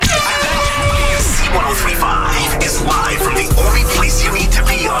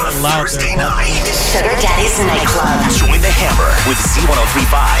out there. Thursday night. Sugar Daddy's Nightclub. Join the Hammer with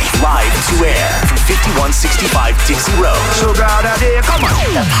Z1035 live to air from 5165 Dixie Road. Sugar Daddy, come on.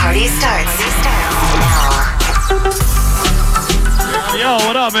 The party starts now. Yo,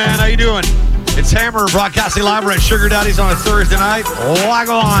 what up, man? How you doing? It's Hammer broadcasting live at Sugar Daddy's on a Thursday night. Log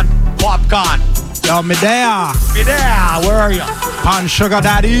on, Popcorn. Yo, me there. Where are you? On Sugar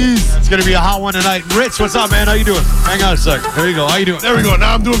Daddy's. It's gonna be a hot one tonight. Ritz, what's up, man? How you doing? Hang on a sec. There you go. How you doing? There we go.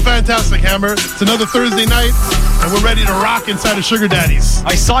 Now I'm doing fantastic, Hammer. It's another Thursday night, and we're ready to rock inside of Sugar Daddy's.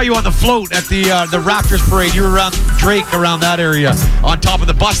 I saw you on the float at the Raptors parade. You were around Drake, around that area, on top of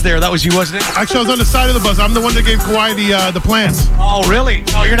the bus there. That was you, wasn't it? Actually, I was on the side of the bus. I'm the one that gave Kawhi the plans. Oh, really?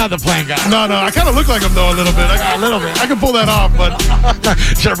 Oh, you're not the plan guy. No. I kind of look like him, though, a little bit. A little bit. I can pull that off, but...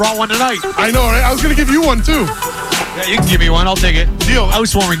 Should have brought one tonight. I know, right? I was going to give you one, too. Yeah, you can give me one. I'll take it. Deal.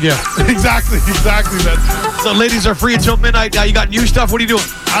 Housewarming gift. Exactly, man. So, ladies are free until midnight. Now, you got new stuff. What are you doing?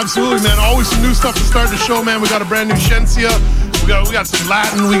 Absolutely, man. Always some new stuff to start the show, man. We got a brand new Shensia. We got some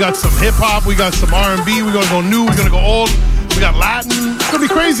Latin. We got some hip-hop. We got some R&B. We're going to go new. We're going to go old. We got Latin. It's going to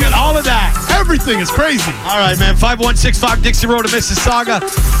be crazy. And all of that. Everything is crazy. All right, man. 5165 Dixie Road in Mississauga.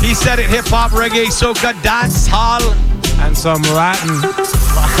 He said it. Hip-hop, reggae, soca, dance, hall. And some Latin.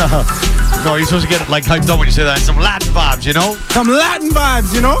 No, you're supposed to get like hyped up when you say that. Some Latin vibes, you know? Some Latin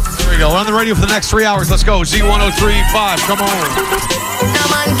vibes, you know? There we go. We're on the radio for the next 3 hours. Let's go. Z1035. Come on. No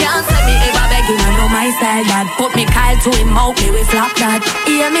man can't say me ever begging, I know my style that. Put me Kyle to him out, me we flop that.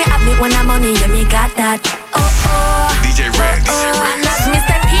 Hear me have me when I'm money, yeah me got that. DJ Red. And as me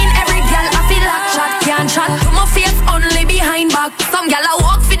step in, every girl I feel like shot. Can't shot to my face, only behind back. Some girl I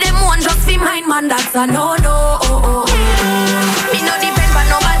walk for them one, just for mine, man, that's a no. Me no depend on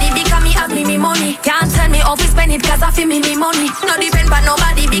nobody because me have me money. Can't tell me how to spend it cause I feel me money. No depend on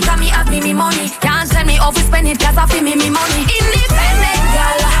nobody because me have me money. Can't tell me how to spend it cause I feel me money. Independent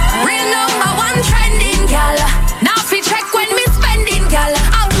gal, real number one trending gal. Now fi check when me spending gal.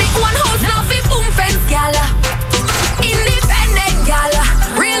 I'll make one house now fi boom fence gal. Independent gal,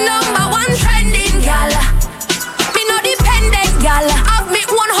 real number one trending gal. Me no dependent gal. I'll make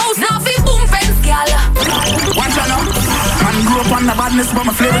one house now fi boom fence gal. Watch out now. Man grew up on the badness, but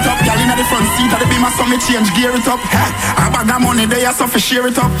my flare it up. Girl inna the front seat of the beamer, so me change gear it up. I bag that money there, so fi share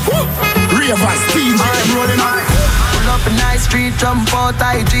it up. Ravers, TG, I'm rolling up. Pull up a nice street, jump out,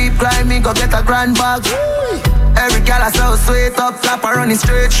 high Jeep, climb me, go get a grand bag. Every gal I so sweet up, clap her running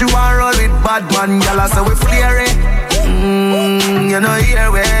straight. She want roll with bad man, gal I say we flare it. You know here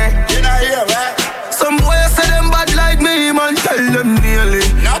we. Some boys say them bad like me, man, tell them nearly.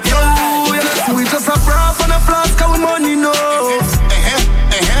 Yo, we just a bra on a flask, our money no.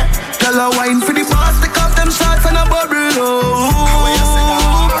 Tell her wine for the boss, take off them shots and a bubble.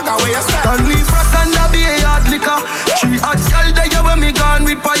 Don't leave rock and a be a hard liquor. She hot girl there you when me gone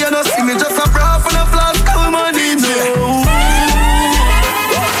with fire. No see me just a bra on a flask, our money no.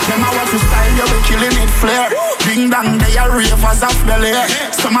 Them a want to style you, we killing it flare. Ding dong, they a ravers off belly.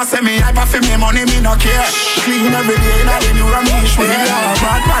 Some a say me hyper for me money, me no care. Clean every day, now the new Ramesh. We love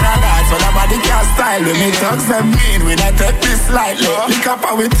bad paradise, so nobody can style with me. Thugs them mean, we not take this lightly. Lick up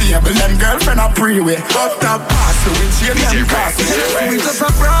our table, them girlfriend a pre-way. Up top pass, so we change them cars. We just a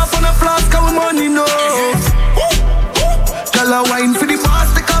bra on a flask, our money no. Tell her wine for the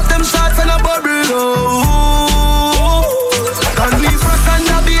boss, take off them shots and a bubble. Don't leave rock and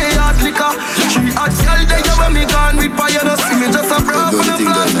a be a hard liquor. She hot girl there you when me gone with fire. No see me just a bra on a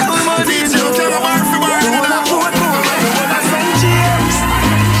flask, our money no.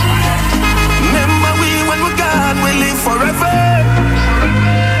 Remember we when we gone, we live forever.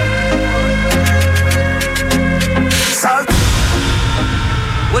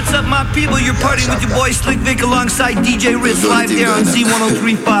 What's up, my people? You're partying with your boy Slick Vic alongside DJ Ritz live here on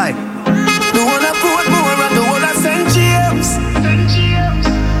Z1035. The one I put more and the one I St. James.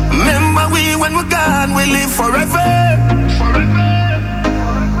 Remember we when we're gone, we live forever.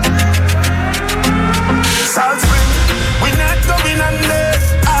 South Spring, we not going under.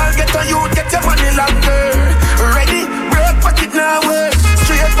 I'll get on you, get your money longer. Ready, break pocket now,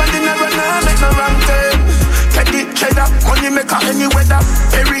 straight from the narrow now, make no wrong turn. Teddy cheddar, money maker any weather.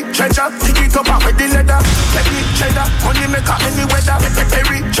 Perry treasure, dig it up and with the leather. Teddy cheddar, money maker any weather.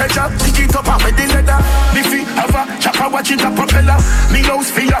 Perry treasure, dig it up and with the leather. Biffy have a chopper watching the propeller. Me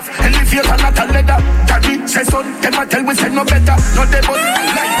house feel off, elevator not a leather. Daddy say son, them a tell we say no better. No they but I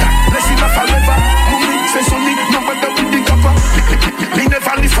like that, blessing her forever. Mommy say sonny, no better with the copper. Me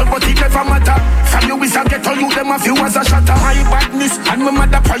never listen but it never matter. From you is a ghetto, you them a few as a shatter. My badness and my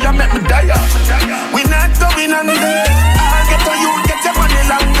mother prayer make me die. We not going under. I'll get on you, get your money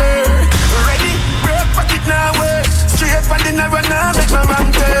longer. Ready, break pocket now, straight from the narrow now, make my man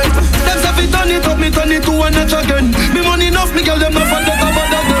turn.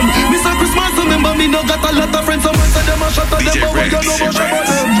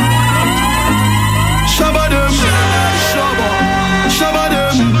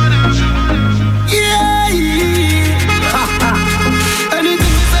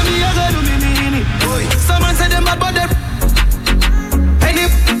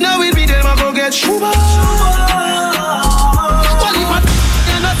 get shuba.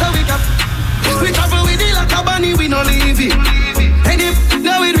 We travel with it like a bunny, we no leave it. And if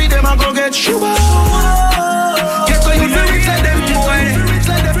now we with them, I go get shuba. Get so you feel rich like them boy.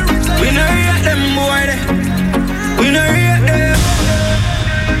 We no rate them boy. We no rate them.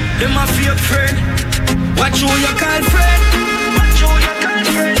 Them a fake friend. Watch who you call friend. Watch who you call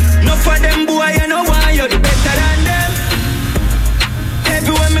friend. No for them boy, you know why you're the better than them.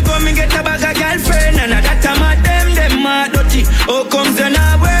 Everywhere me go, me get a bag of girlfriend. And that time at them are dirty. How comes you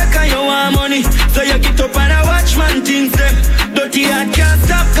not work and you want money? So you get up and a watch man things them. Dirty and can't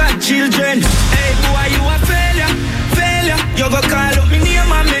stop got children. Hey boy, you a failure, failure. You go call up me name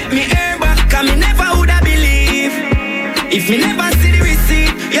and make me air back. Cause me never woulda believe. If me never see the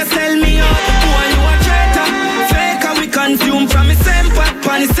receipt, you sell me out. Boy, you a traitor. Fake and we consume from the same pot,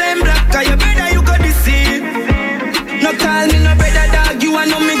 from the same block. Cause you better you go deceive. No call me no better dog, you a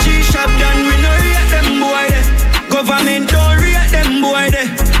know me G-shop done. We no rate them boy there. Government don't rate them boy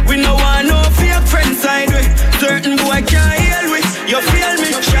there. We no want no fake friend side way. Certain boy can't heal with. You feel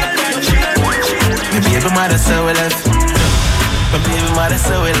me? My baby mother so we left. My baby mother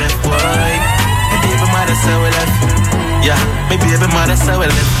so we left, boy. My baby mother so we left. Yeah, my baby mother so we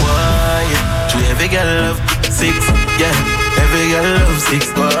left, boy. To every girl love 6, yeah. Every girl love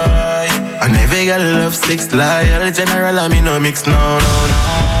 6, boy. And every girl love 6 loyal general, I mean no mix, no.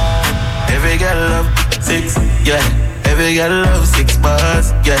 Every girl love 6, yeah. Every girl love 6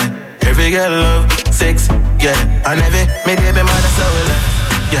 bars, yeah. Every girl love 6, yeah. And every me baby mother so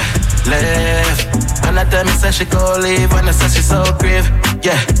left, yeah, left. And I tell me say she go leave, and I say she so grieve,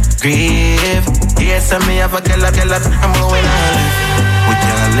 yeah, grieve. Yes, and me have a girl, I'm going on left. We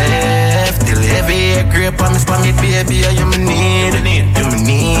can't left till every year grape on me baby, you me need, you me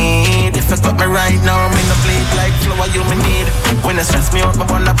need. If I got me right now, I'm in the bleed like flower, you me need. When it stress me out, my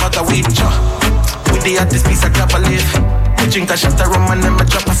bun about a week, with the hottest piece of crap I live. I drink a shot of rum and then I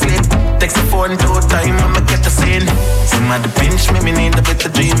drop a sleep. Text the phone 2 times and I get the scene. Somebody pinch me need a better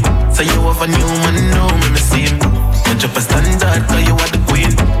dream. So you have a new man, know me see him. You drop a standard, cause you are the queen.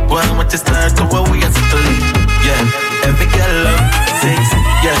 Well, I want to start to where we are settling. Yeah, every girl love 6,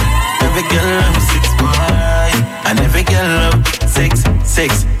 yeah. Every girl love 6, boy. And every girl love 6,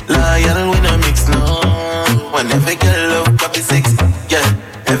 loyal, we no mix, no. And every girl love copy 6, yeah.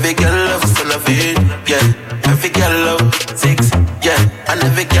 Every girl love son of it, yeah. Every girl love 6, yeah. And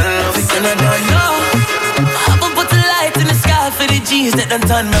every girl love son of it. I'ma put the light in the sky for the G's that done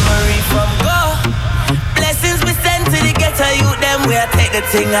turn memory from go. Blessings we send to the ghetto youth, them we take the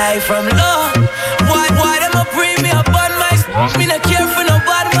thing high from low. Why them a bring me up on my me not care for no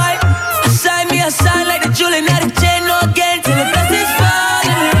bad mind. I shine like the jewel in the chain, no again till the blessings fall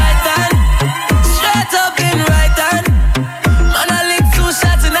in the right hand. Straight up in the right hand. Man, I lick 2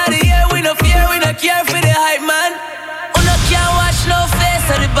 shots in the air, we no fear, we no care for the hype man. Oh, no can't watch no face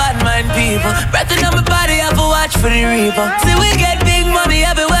of the bad mind people. Breathing on my body, I have to watch for the reaper. See, we get big money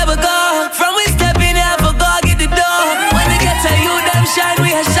everywhere we go. From we step in, I have to go get the door. When they get to you, them shine,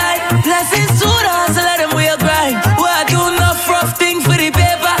 we a shine. Blessings to the hustle, let them we a grind. We a do enough rough things for the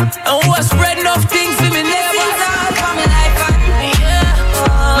paper. And we a spread enough things for me neighbors. Blessings all for my life and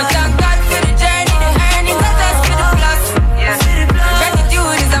my thank God for the journey, the earnings, the test for the plus.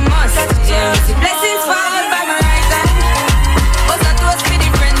 Gratitude is a must. Blessings fall by my right hand. But I toast for the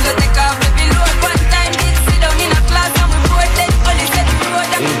friends that take off the load. One time did sit down in a class and we both let police set the road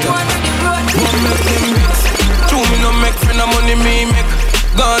and we go on with the road. True, me no make friend of money, me make.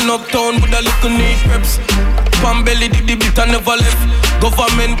 Gone uptown with a little neat reps. Pan belly did the bit and never left.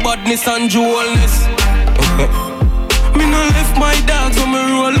 Government badness and jewelness. Me no left my dogs when me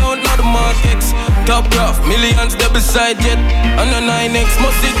roll out now the markets. Top rough, millions there beside yet. And the 9X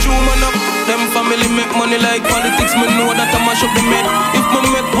must see true man up. Them family make money like politics. Me know that I mash up the med. If me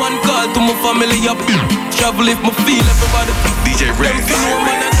make one call to my family up, travel if me feel everybody. DJ Ritz. Them know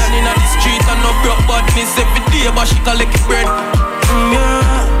man and down in the street and no broke badness every day, but she collect bread.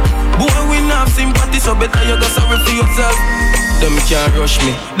 Yeah. Boy, we not have sympathy, so better you go sorry for yourself. Them can't rush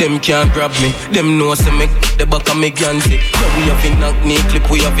me, them can't grab me. Them know say me the back of me ganzi. So we have a knock knee clip,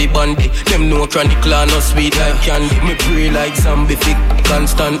 we have a bandy. Them know chronic clan no sweet like candy. Me pray like zombie fick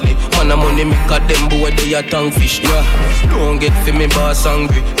constantly. Man a money make a them boy they a tongue fish. Yeah, don't get for me boss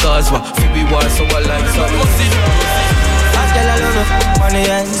angry. Cause what, fi we war so I like some. Girl, I love her. Money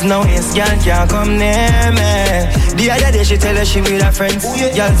hands, no yes, girl can't come near me. The other day she tell her she with her friends.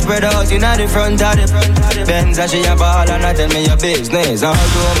 Girl spread out in the front of the Benz and she a ball and I tell me your business.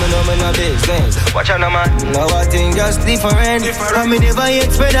 Although me know me no business. Watch out now man, now I think just different. And me never yet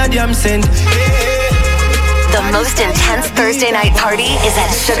spread a damn cent. Yeah. The most intense Thursday night party is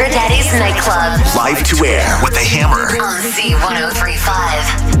at Sugar Daddy's Nightclub. Live to air with the Hammer. On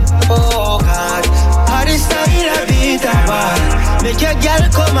Z1035. Oh God, how this style a beat a bar. Make your girl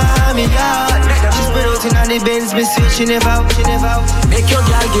come on me yard. She's been out in the Benz, me sweet, she never out. Make your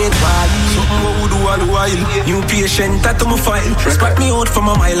girl get wild. Something what we do all the while. New patient, that to my file. Spot me out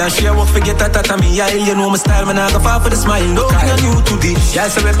from a mile and she a walk forget that at me aisle. You know my style, man, I go far for the smile. No, I'm new to this. Y'all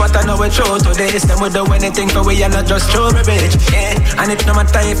say we pattern now we throw to this. Them we do anything for we and not just throw me bitch. Yeah, and it no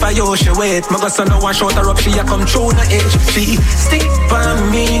matter if I yo she wait. My girl no one short her up, she a come through the edge. She stick by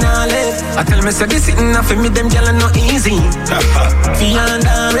me now left. I tell me say this sitting up for me, them gyal no easy. Feel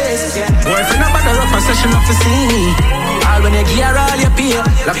under rest. Boyfriend about the rock, session of the scene. All when you gear all you pay.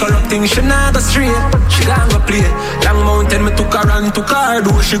 Like a rock thing, she not go straight. She gon' go play. Long mountain, me took her and took her.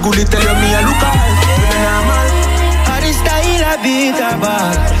 Do she good, tell you me a look her. Normal. How this style a beat a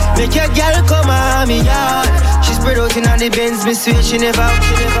bar. Make your girl come on me yard. She spread out in the Benz, me sweet, she never out.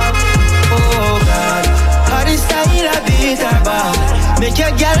 Oh God. How this style a beat a bar. Make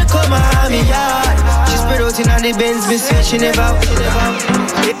your girl come on me yard. She spread out in the Benz, me sweet, she never out.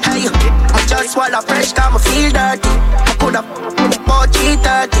 Hey, I just swallow fresh, cause I feel dirty. I put up about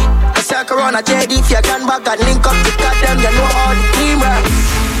G30. I circle around a JD if you can back and link up to got them, you know all the team rap.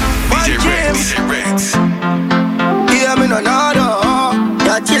 DJ Ritz. Yeah, me no.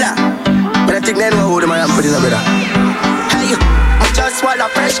 Yo, chilla. But I think they know who the man I'm putting up with her. Hey, I just swallow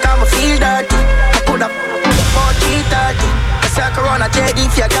fresh, cause I feel dirty. I put up about G30. I circle around a JD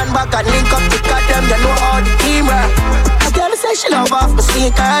if you can back and link up to got them, you know all the team rap. Girl say she love off my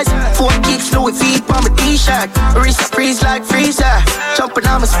sneakers. 4 kicks, Louis feet on my t-shirt. Wrist freeze like freezer. Jumping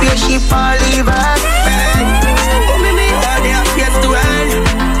on my spaceship, I'll leave her. Put me all day up here to run.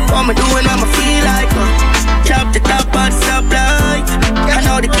 What am I doing, I'ma feel like chop the top and stop light. I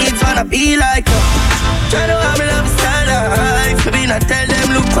know the kids wanna be like try to have me love style life. Maybe not tell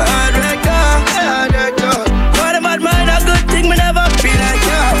them look for hard record. What a mad mind, a good thing, me never feel like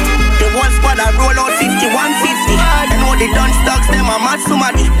the one spot I roll out 5150. The done stocks, them a mad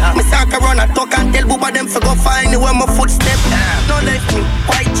somebody. Me sack around and talk and tell Booba them for go find where my footstep. No left me,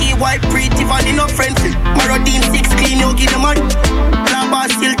 white G, white pretty, vanny no friendly. Marodine 6 clean, you give them money. Lamba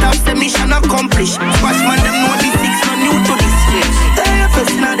still taps the mission accomplished. Squash man, them know the 6 no new to this. Tell your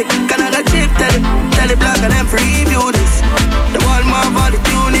first now the Canada chick, tell the black and them for review this. The wall mob all the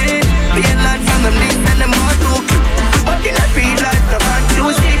tuning. Be a land from them links and them all look. But in a free life, the man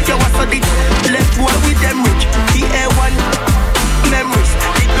choose if you was so deep. Left boy with them rich. The A1 memories.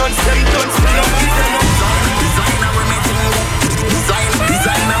 The guns, them guns, we don't give them up. Designer when me think.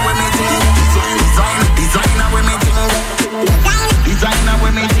 Designer when me think. Designer when me think. Designer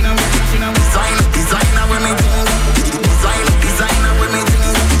when me think. Designer when me think. Designer when me think.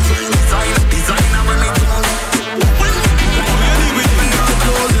 Designer when me think. The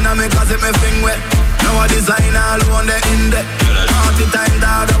clothes in a me cause it me fling wet. Now a designer alone they in there. Party time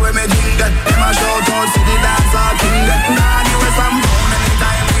dog where me think that. Them a shout out to the dancer king that. Nah, the way some pound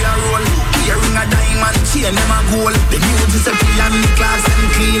anytime we a roll. Earring a diamond chain them a gold. The new Giuseppe and the class and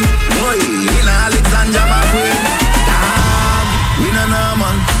clean. Boy, in Alexandra McQueen. Dog, we no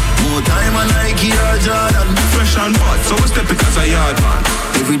normal. More time a Nike or Jordan. Fresh and hot, so we step because a yard man.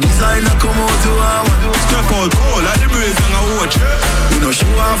 Every designer come out to our one. Step out cold like the breeze and a watch. We no show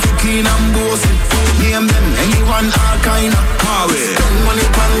off for clean and bossy. Name them, anyone, all kind of Harvey. Spend money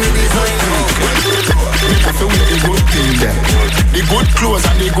on the designer. Make a feel the good thing them. The good clothes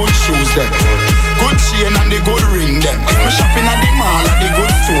and the good shoes them. Good chain and the good ring them. Me shopping at the mall and the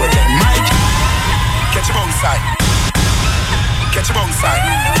good store them. Mike, catch him outside. Catch him outside.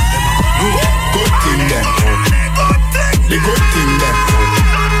 Good thing them. The good thing them.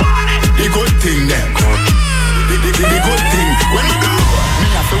 The good thing them. The good thing. When you do, me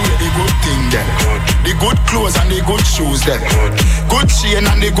have to wear the good thing them. The good clothes and the good shoes them. Good chain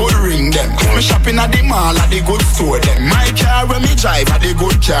and the good ring them. Me shopping at the mall at the good store them. My car when me drive at the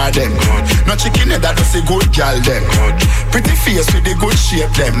good car them. No chicken head that does a good gal them. Pretty face with the good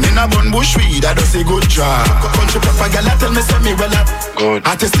shape them. In a bun bush weed that does a good job. Country proper gal tell me say me well up.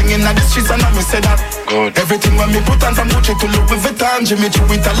 Artist singing at the streets and I me say that. Everything when me put on from Gucci to Louis Vuitton, Jimmy Choo,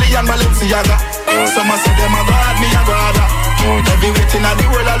 Italian, Balenciaga. Some a say them a god, me a god. Every waiting at the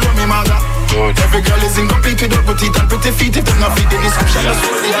world I love me mother. Every girl is incomplete with her good teeth and pretty feet. If them not fit the description, just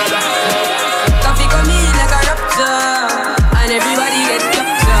put the other. Coffee come in like a raptor, and everybody get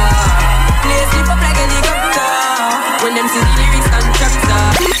captured. Play slip up like a helicopter when them see the lyrics and chapter.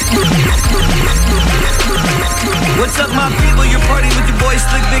 What's up, my people? You're partying with your boy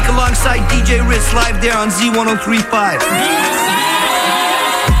Slick Vic alongside DJ Ritz live there on Z1035.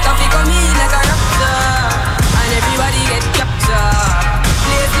 Coffee come in like a raptor,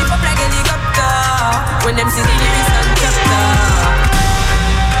 When them see the lyrics and chapter.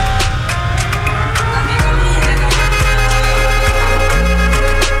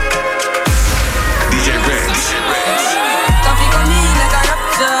 DJ Ritz. Coffee come in like a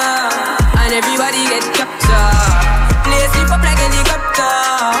raptor, and everybody get captured. Play sleep up like helicopter.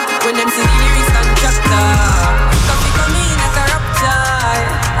 When them see the lyrics and chapter. Coffee come in like a raptor,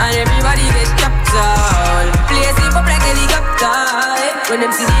 and everybody get captured. Play sleep up like helicopter. When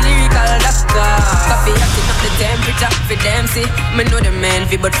them see the lyrical doctor. Coffee acting up the temperature for them see. Me know the man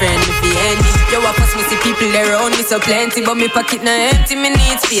fi but friend me fi envy. Yo I pass me see people around me so plenty, but me pocket na empty. Me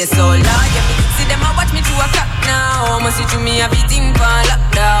need space so large. Yeah, me see them a watch me to a clock now. Must see through me everything for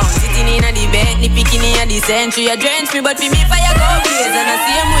lockdown. Sitting in a the Bentley, picking in a the century. I drench me but fi me fire go blaze. And the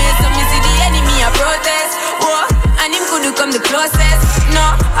same way so me see the enemy a protest. Whoa, and him could come the closest. No,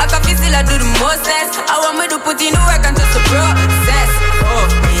 I can still I do the mostest. I want me to put in the work and just the process. Oh,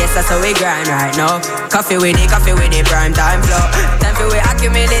 yes, that's how we grind right now. Coffee with the prime time flow. Time for we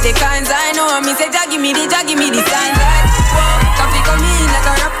accumulate the kinds I know. Me say, give me the signs right. Whoa, coffee come in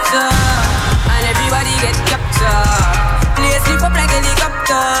like a raptor, and everybody get captured. Play sleep up like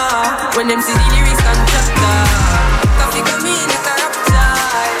helicopter. When them see the lyrics and chapter. Coffee come in like a raptor,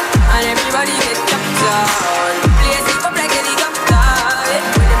 and everybody get captured. Play sleep up like helicopter.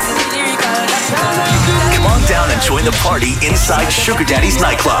 When them see the lyrical chapter. Come on down and join the party inside Sugar Daddy's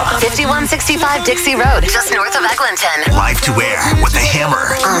Nightclub. 5165 Dixie Road, just north of Eglinton. Live to air with the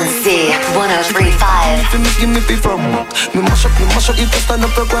Hammer. On Z1035. Give me from me mash up if you stand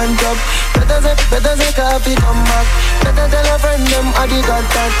up for one job. Better say coffee come back. Better tell a friend them I did got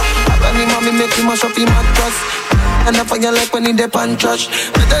that. When the mommy make you mash up in mattress. And I fire like when he dip and trash.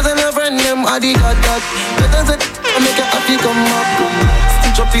 Better tell a friend them I did got that. Better say I make you happy come up.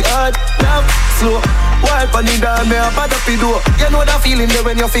 Stitch up the hard, now slow. Wipe on the down, me a bad up the door. You know that feeling there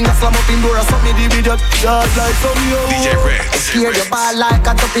when your fingers slam up in door. I saw me the video, just like some yo. DJ Ritz. Hear your ball like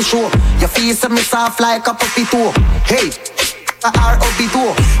a tuppy show. Your face me soft like a puppy toe. Hey, R.O.B.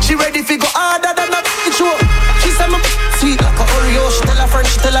 She ready fi go harder than a show. She say me sweet like a Oreo. She tell a friend,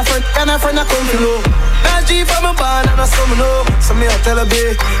 can a friend a come below. Now G from a barn and a some know. So me a tell her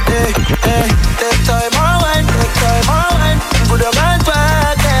be, hey, take time or wine, put your mind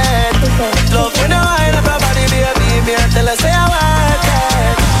back in. Love when I wine up your body, baby, me a tell her say I want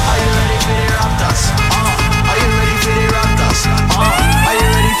it. Are you ready for the Raptors? Are you ready for the Raptors? Are you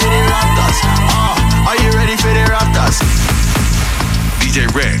ready for the Raptors? Are you ready for the Raptors? DJ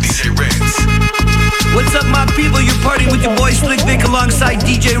Ritz. What's up, my people? You're partying with your boy Slick Vic alongside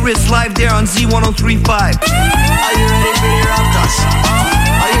DJ Ritz live there on Z1035. Are you ready for the Raptors?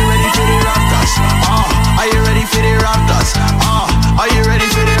 Are you ready for the Raptors? Are you ready for the Raptors? Are you ready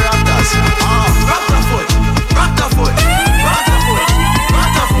for the Raptors? Rock the foot, rock the foot, rock the foot,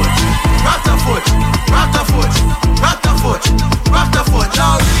 rock the foot, rock the foot, rock the foot, rock the foot, rock the foot.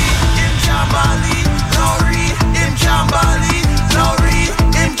 Lowry in Jambali, Lowry in Jambali, Lowry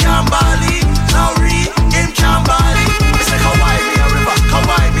in Jambali, Lowry in Jambali. It's like Hawaii me a river,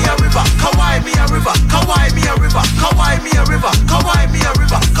 Hawaii me a river, Hawaii me a river, Hawaii me a river, Hawaii me a river, Hawaii me a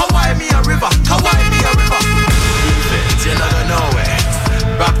river, Hawaii me a river, Hawaii me a river. Defense, you're not going nowhere.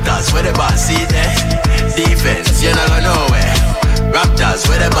 Raptors, where the boss seat there. Defense, you're not going nowhere. Raptors,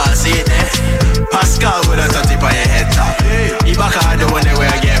 where the boss seat there. Pascal with a tatty on your head top. Ibaka the one that where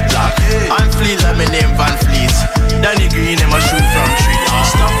I get black. I'm Fleet, let me name Van Fleet. Danny Green, them a shoot from tree.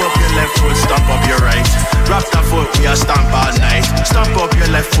 Stomp up your left foot, stomp up your right. Raptor foot, we a stomp all night. Stomp up your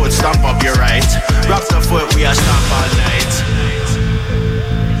left foot, stomp up your right. Raptor foot, we a stomp all night.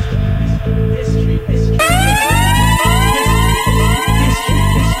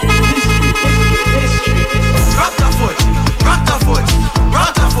 Rock the foot, rock the foot,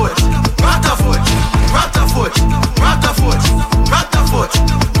 rock the foot, rock the foot, rock the foot, rock the foot, rock the foot,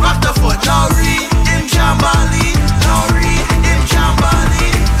 rock the foot. Lowry in Jambali, Lowry in Jambali,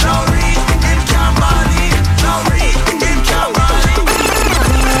 Lowry in Jambali, Lowry in Jambali.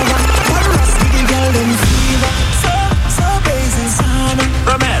 So crazy, son.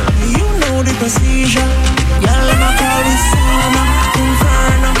 Romel, you know the procedure. Y'all let my call with Sana,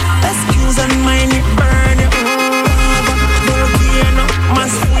 Inferno. Excuse and mind it burn it. Volcano,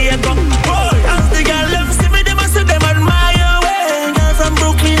 mass fuego. As the girl them see me, they must say them admire way. Girl from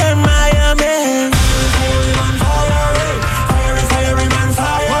Brooklyn and Miami. Fiery man,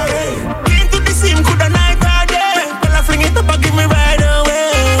 fire. Came to the scene, coulda night or day. Well, I fling it up and give me right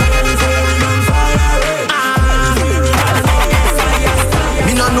away. Fiery man, fire.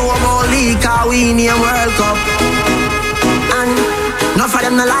 Me no know about league, cause we need a World Cup. And no for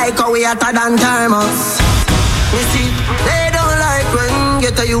them no like how we hotter than thermos. You see, they don't like when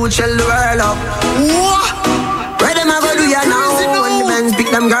get a you shell the world up. Where them a go do ya now? When the men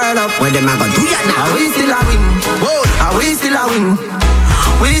pick them girl up, where them a go do ya now? We still a win. We still a win.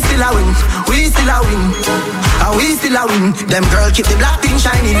 We still a win. We still a win. We still a win. Them girl keep the black thing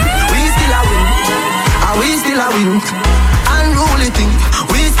shining. We still a win. We still a win. Unruly thing.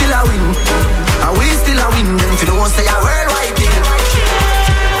 We still a win. We still a win. Them if you don't say a worldwide king.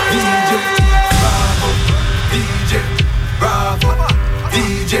 DJ Bravo,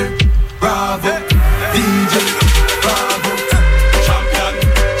 DJ Bravo, DJ Bravo. Champion,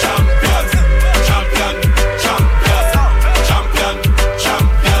 champion, champion, champion, champion,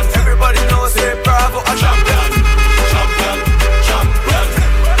 champion. Everybody knows say Bravo a champion. Champion,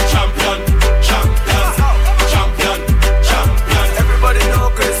 champion, champion, champion, champion, champion. Everybody know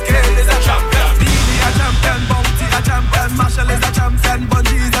Chris Gale is a champion. Didi a champion, Bounty a champion, Marshall is a champion,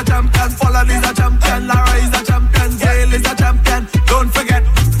 Bungie is a champion, Follow is a champion, Lara is a champion, Gale is a champion. Don't forget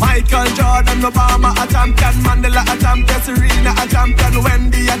Michael Jordan, Obama a champion, Mandela a champion, Serena a champion,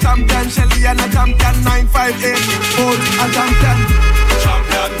 Wendy a champion, Shelly a champion, 958 Paul a champion.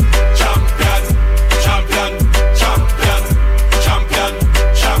 Champion, champion, champion, champion, champion,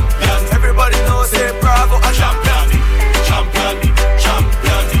 champion. Everybody knows say Bravo a champion. Champion,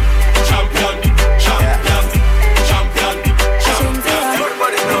 champion, champion, champion, champion, champion.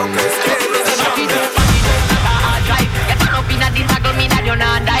 Everybody knows Chris Gale is a champion.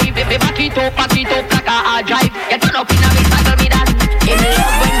 Back it up like a hard drive. Get turn up in a big cycle, me that. Him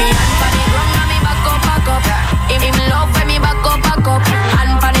love when me hand pan the ground and me back up. Him love when me back up.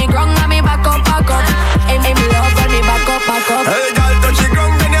 Hand pan the ground and me back up. Him love when me back up. Hey, girl, touch the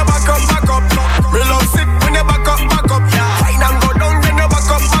ground when you back up. Me love sit when you back up. Fine and go down when you back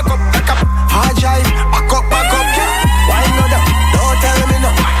up. Like a hard drive, back up. Why no down? Don't tell me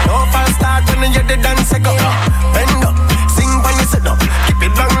no. No fast start when you the dance go. Bend up, sing when you sit up. Keep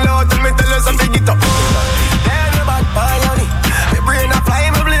it down low, tell me tell you something get up. Tell me bad boy, honey. Me brain a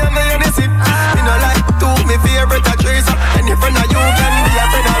fly, me blame me on the sit. Me no like to, me favorite a trace up. Any friend of you can be a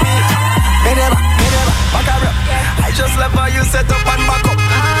friend of me. Me never, back up. I just love how you set up and back up.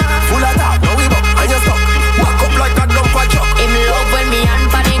 Full of talk, no we buck, and you stuck. Back up like a dumper truck. Him love when me hand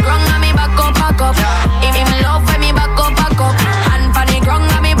pan the ground and me back up. Him love when me back up. Hand pan the ground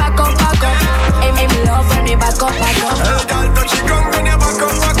and me back up. Him love when me back up. Hey, girl, touch the ground when you back up.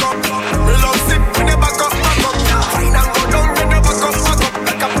 Me love sit when you back up. Fine and go down when you back up.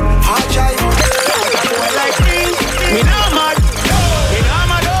 Like a hard drive. Boy like me not mad. We not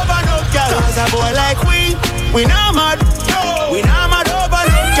mad over no girl. Cause a boy like we not mad. We not mad over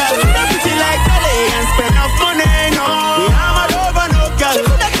no girl. Coulda pretty like Calais and spend enough money, no. We not mad over no girl.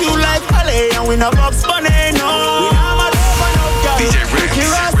 Coulda cute like Calais and we no box money, no. We not mad over no girl. DJ Ritz.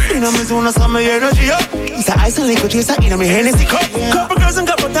 In a me zone, I my energy up. It's a ice and liquid chaser in a me Hennessy cup. Couple girls and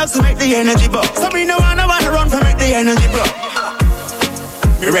couple talks to make the energy buck. So me no wanna run to make the energy block.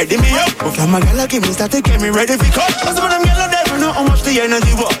 Me ready me up. But from a girl give me start to get me ready for cut. Cause some of them yellow never know how much the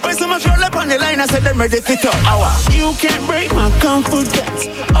energy was. When so much roll up on the line, I said them ready for talk. You can't break my confidence.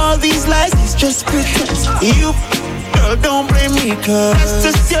 All these lies is just pretense. You, girl, don't blame me, cause that's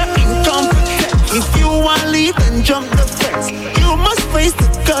just your incompetence. If you want leave, then jump the fence. You must face the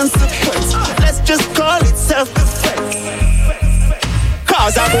consequence. Let's just call it self-defense.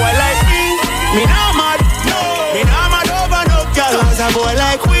 Cause a boy like me not mad. Me not mad over no girl. Cause a boy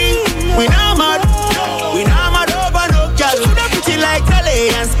like we not mad. We not mad over no girl. Coulda pretty like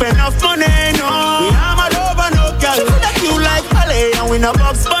Calais and spend enough money, no. We not mad over no girl. Coulda cute like Calais and we no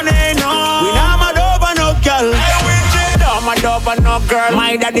box money, no. We not mad over no girl. Mad over no girl.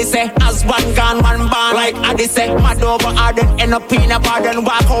 My daddy say, as one gone, one born. Like Addy say, mad over her, then end up in a bar, then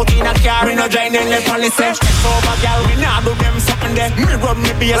walk out in a car. Me no join in the police. Step over girl, we nah do them something there. Me rub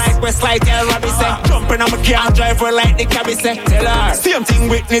me be like Westlight, tell Robbie say. Jumping on my car, drive her like the cabby say. Tell her, same thing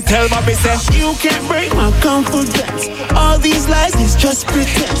Whitney, tell Bobby say. You can't break my confidence. All these lies is just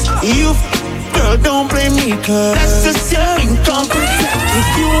pretense. You, girl, don't blame me, cause that's just your incompetence. If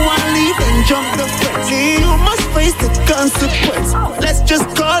you want leave, then jump the fence. You must face the consequence. Let's just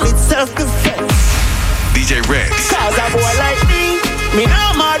call it self-defense. DJ Ritz. Cause a boy like me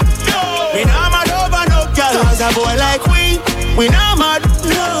not mad. Me not mad over no girl. Cause a boy like we not mad.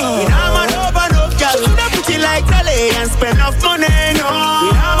 We not mad over no girl. Coulda pretty like Calais and spend enough money, no.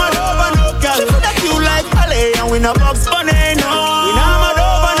 We not mad over no girl. Coulda cute like Calais and we no box money, no. We not mad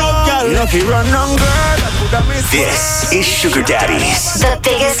over no girl. You know if you run on girl. This is Sugar Daddies. The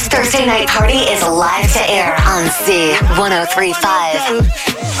biggest Thursday night party is live to air on Z1035.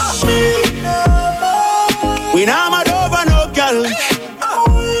 We not mad over no girl.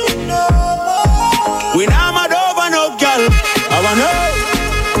 We not mad over no girl. I wanna know.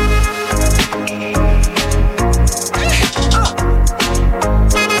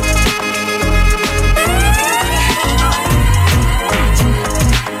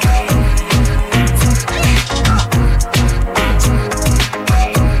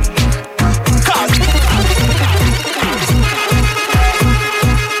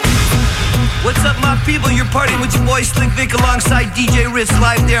 boy Slick Vic alongside DJ Ritz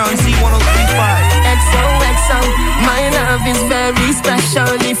live there on Z1035. XOXO, my love is very special.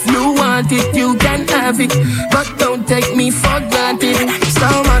 If you want it, you can have it, but don't take me for granted.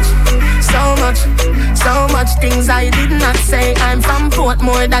 So much things I did not say. I'm from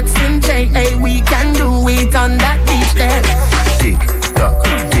Portmore, that's in JA. We can do it on that beach there. Tick tock,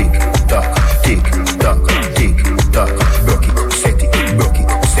 tick tock, tick tock, tick tock. Broke it, set it, broke it,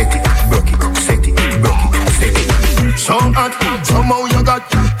 set it, broke it, set it, broke it, set it. So hot, somehow you got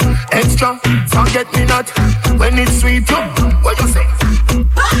extra. Forget me not when it's sweet. What you say?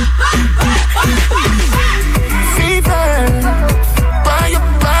 Fever, buy up.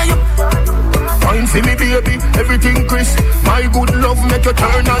 Wine for me, baby, everything crisp. My good love make you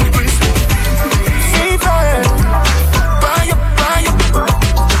turn and crisp. Fever, buy up.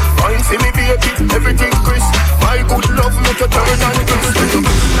 Wine for me, baby, everything crisp. My good love make you turn and crisp.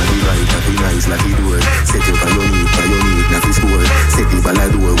 Happy nice like the door. Set up on your need, not the score. Set the ball a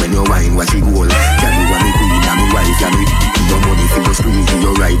door when you wine, watch it goal. Can you want me queen, and me wife, can me your money for your spree, for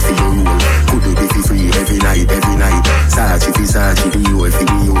your right, for your rule. Could do this free every night. Sachi for your,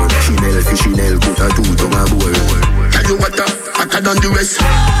 Chanel, put a two to my boy. Tell you what, hotter than the rest.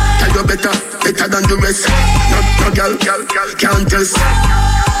 Tell you better than the rest. No girl can't test.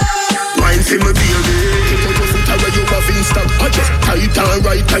 Wine for me, baby. Where you have in stock, I just tight and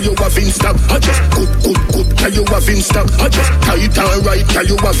right, tell you have in stock. I just good, tell you have in stock. I just tight and right, tell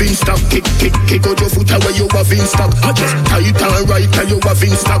you have in stock. Kick out your foot where you have in stock. I just tight and right, tell you have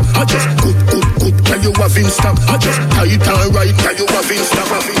in stock. I just good, tell you have in stock. I just tight and right, tell you have in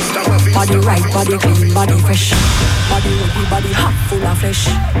stock. Body right, body clean, body fresh. Body ready, body hot, full of flesh.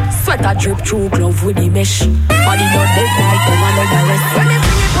 Sweater drip through glove with the mesh. Body not dead like the one on the rest. When you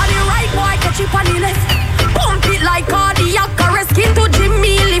bring it body right, boy, catch it body left. Pump it like cardiac arrest. Skin to gym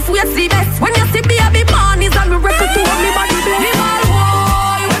meal if we see best. When you see baby born is a miracle to me body bless. Me ball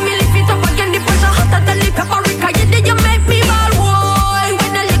boy, when me lift it up again the pressure hotter than the paprika. You did you make me ball boy.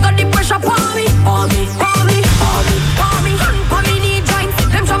 When the leg of the pressure pour me, hand for me knee joints.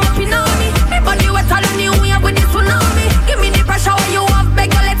 Them from up in on me. Me body wetter than you we have with the tsunami. Give me the pressure when you have beg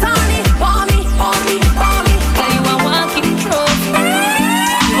you let on me. Pour me. Girl, you a walking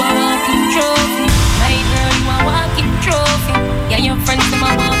trophy. Yeah, your friends them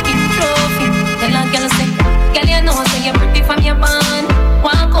a walking trophy. Tell a girl say, girl you know say you're pretty from your band.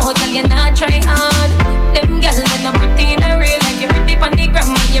 Walk out, girl you not try hard. Them girls they not pretty in a real life. You're pretty from the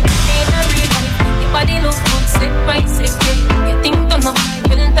gram, but you're pretty in a real life. Your body look good, set by set. You think don't know,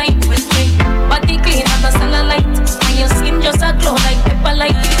 well tight, well straight. Body clean and a cellulite, and your skin just a glow like pepper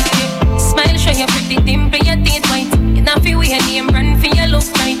light. Smile show you pretty dimple, your teeth white. You not feel weird, name brand for your look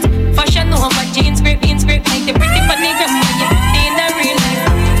right. Fashion over jeans, scrape like the pretty from the gram, but you're in a real life.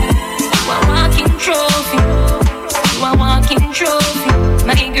 You a walking trophy.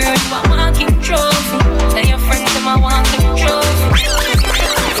 My girl, you a walking trophy. Tell your friends I'm a walking trophy.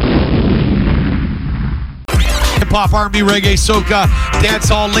 Hip-hop, R&B, reggae, soca,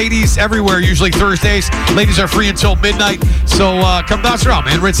 dancehall, ladies everywhere, usually Thursdays. Ladies are free until midnight, so come bounce around,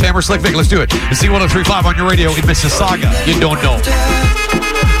 man. Ritz, Hammer, Slick Vic, let's do it. The Z1035 on your radio in Mississauga. You don't know.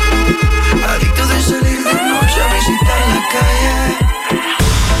 Adicto de salir de noche a visitar la calle,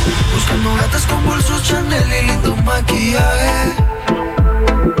 buscando gatas con bolsos Chanel y lindo maquillaje.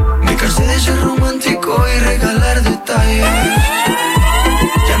 Me cansé de ser romántico y regalar detalles.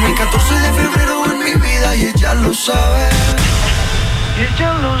 Ya no hay 14 de febrero en mi vida y ella lo sabe.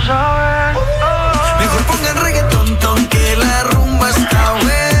 Mejor pongan reggaetón, que la rumba está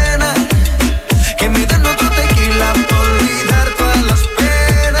buena. Que me den otro tequila para olvidar todas las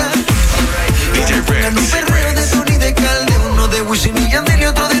penas. Pongan un perreo de Tony de Calde, uno de Wisin y Yandel y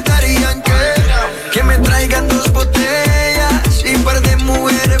otro de Daddy Yankee. Que me traigan 2 botellas y un par de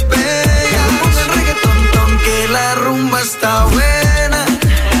mujeres bellas. Pongan reggaetón, que la rumba está buena.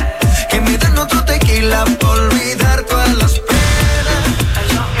 Que me den otro tequila para olvidar todas las penas.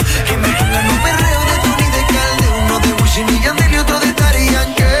 Que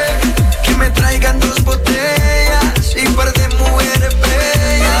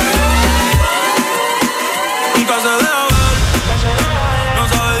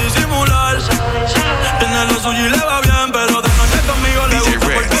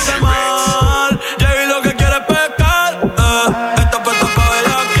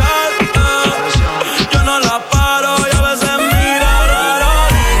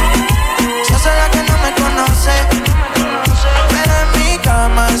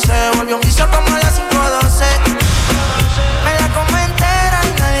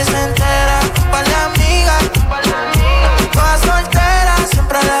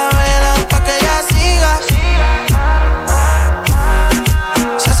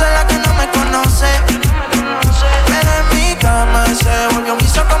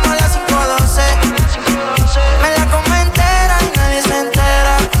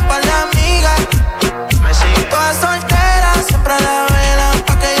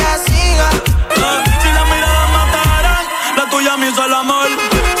amor.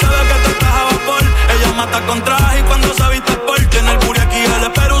 Sabe que tú estás a vapor. Ella mata con traje y cuando se viste por tiene el booty aquí, el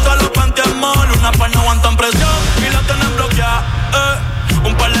espero usa los pantiamol. Una par no aguantan presión y la tienen bloqueada.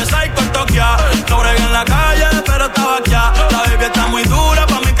 Un par de psychos toquea. No bregué en la calle, pero estaba aquí. La baby está muy dura,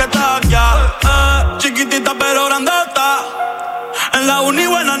 pa' mí que está aquí. Chiquitita pero grandota. En la uni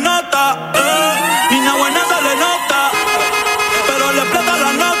buena nota. Niña buena se le nota. Pero le explota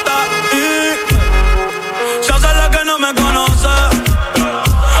la nota. Y se hace la que no me conoce.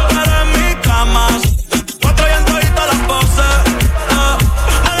 Pero en mi cama 4 y en todita las poses.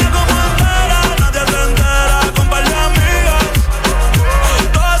 Nadie como entera, nadie se entera. Con par de amigas,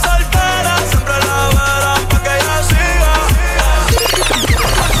 todas solteras, siempre la verán pa' que ella siga.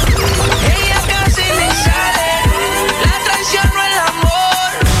 Ella casi ni sale, la traición no es el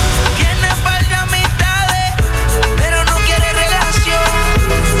amor. Tiene par de amistades, pero no quiere relación.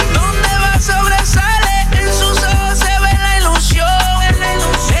 Donde va sobresale, en sus ojos se ve la ilusión.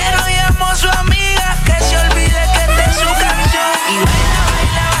 Pero llamó a su amiga que se olvide que esta es su canción. Y baila,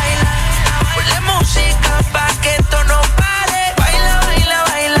 baila, baila, ponle música pa' que esto no pare. Baila, baila,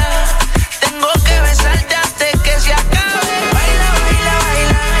 baila, tengo que besarte antes que se acabe. Baila, baila,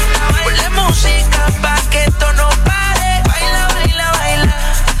 baila, ponle música pa' que esto no pare. Baila, baila, baila,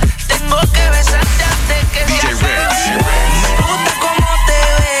 tengo que besarte antes que se acabe. Me gusta cómo te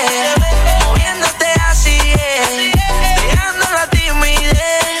ves, moviéndote así, dejando la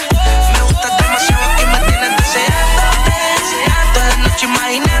timidez. Me gusta demasiado que me tienes deseándote, toda la noche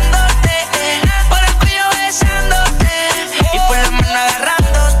imaginándote, por el cuello besándote y por la mano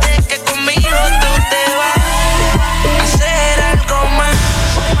agarrándote, que conmigo tú te vas a hacer algo más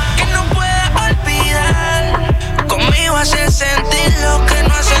que no puedas olvidar. Conmigo haces sentir lo que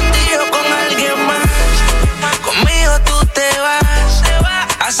no has sentido con alguien más. Conmigo tú te vas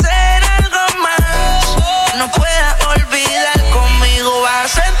a hacer algo más que no puedas olvidar. Conmigo vas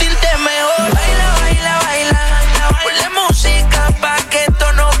a sentirte mejor. Baila, baila, baila, ponle música pa' que esto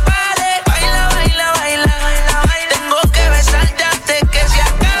no pare. Baila, baila, baila, tengo que besarte antes que se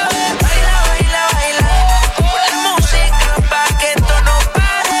acabe. Baila, baila, baila, ponle música pa' que esto no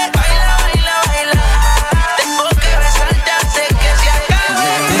pare. Baila, baila, baila, tengo que besarte antes que se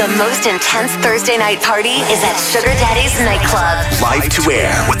acabe. The most intense Thursday night party is at Sugar Daddy's Nightclub Live to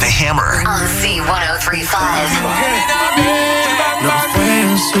air with the Hammer. on Z1035. No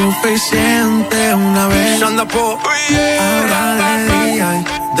fue suficiente una vez. Ahora de día y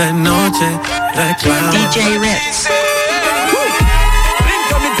de noche reclamo. DJ Ritz.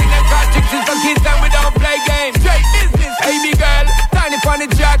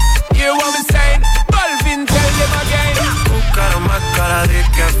 Buscaron más cara de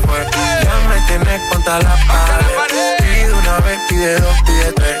que fue. Ya me tienes contra la pared. Pide una vez, pide 2,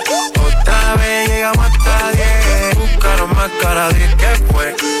 pide 3. Otra vez llegamos hasta 10. Buscaron más cara de que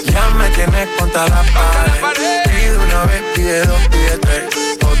fue. Ya me tienes contra la pared. Pide una vez, pide 2, pide 3.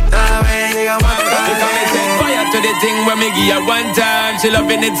 Otra vez llegamos hasta 10. To the thing when me give her one time. She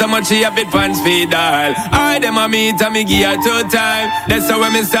loving it so much she have it pants feed all. I them a meet and me give her 2 times. That's how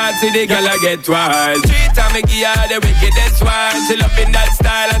when me start see the girl I get wild. 3 times me give her the wickedest one. She loving that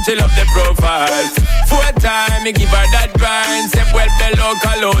style and she love the profile. 4 times me give her that grind. Step well below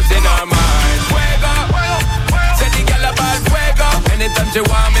colors in her mind. Fuego, say the girl about fuego. Anytime she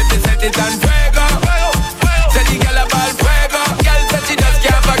want me to set it on fuego. Say the girl about fuego. Girl said she just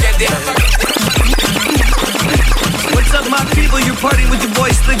can't forget it. What's up, my people? You're partying with your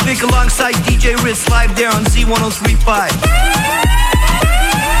boy Slick Vic alongside DJ Ritz live there on Z1035.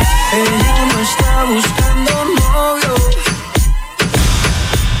 Ella no está buscando novio,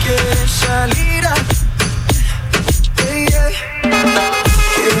 quiere salir a quiere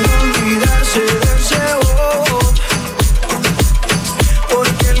olvidarse de ese bobo,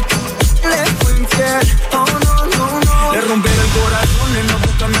 porque el le fue infiel. Oh no, no, no. Le rompieron el corazón y no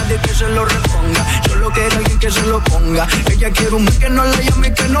busca a nadie que se lo reponga. Solo quiere alguien que se lo ponga. Ella quiere un que no la llame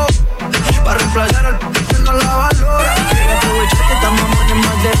y que no, para reemplazar al que no la valora. Quiere aprovechar que esta mamá es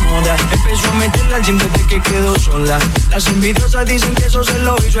más de moda. Empezó a meterla al gym desde que quedó sola. Las envidiosas dicen que eso se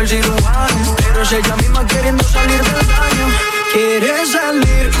lo hizo el cirujano, pero es ella misma queriendo salir del daño. Quiere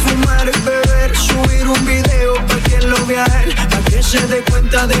salir, fumar, beber, subir un video pa' que lo vea él, pa' que se dé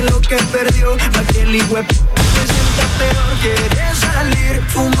cuenta de lo que perdió, pa' que el hijo se sienta peor. Quiere salir,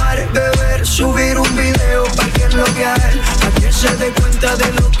 fumar, beber, subir un video pa' que lo vea él, pa' que se dé cuenta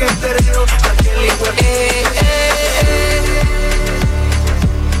de lo que perdió, pa' que el hijo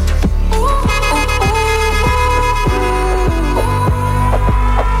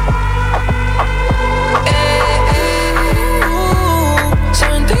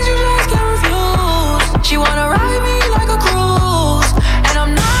Certain things you just can't refuse. She wanna ride me like a cruise.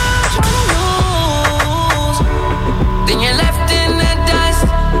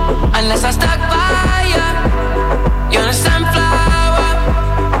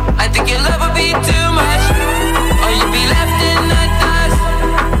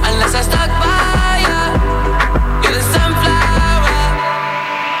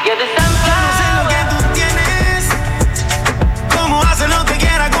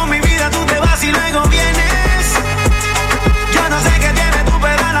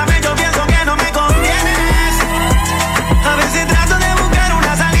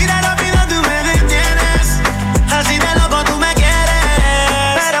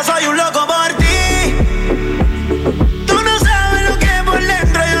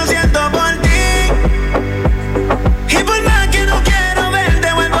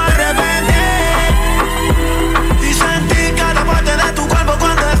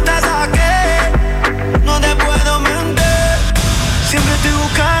 siempre estoy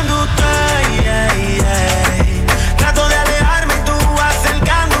buscándote. Trato de alejarme y tú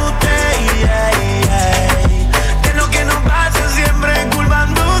acercándote. De lo que nos pasa siempre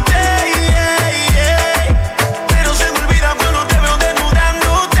culpándote. Pero se me olvida cuando te veo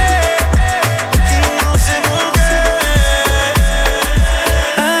desnudándote. Y no sé por qué.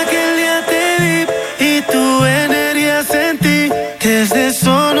 Aquel día te vi y tu energía sentí. Desde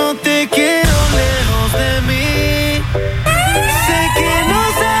eso no te quiero lejos de mí. Sé que no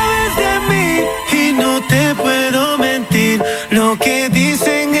sabes de mí y no te puedo mentir. Lo que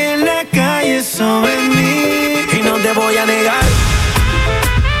dicen en la calle sobre mí y no te voy a negar.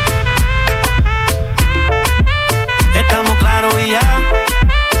 Estamos claros y ya.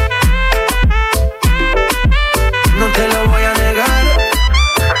 No te lo voy a negar.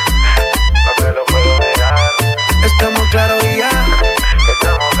 No te lo puedo negar. Estamos claros y ya.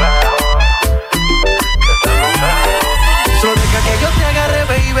 Estamos claros. Estamos claros. Solo deja que yo te agarre,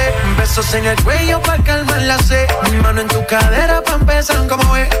 baby. Besos en el cuello pa' calmar la sed. Mi mano en tu cadera pa' empezar,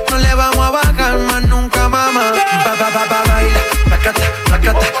 como ves. No le vamos a bajar más nunca, mamá. Baila, placata,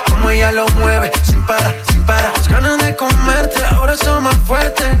 placata. Como ella lo mueve, sin parar, sin parar. Las ganas de comerte, ahora son más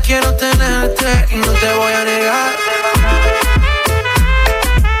fuertes. Quiero tenerte y no te voy a negar.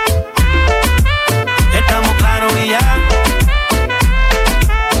 Estamos claros y ya.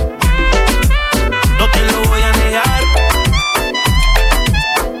 No te lo voy a negar.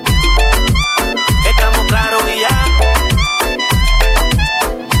 Estamos claros y ya.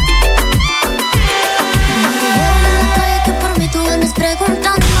 Que por mí tú andas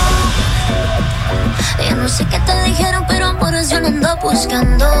preguntando. Yo no sé qué te dijeron, pero amores yo no ando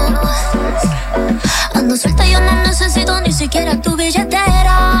buscando. Ando suelta, yo no necesito ni siquiera tu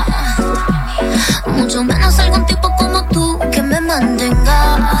billetera. Mucho menos algún tipo como tú que me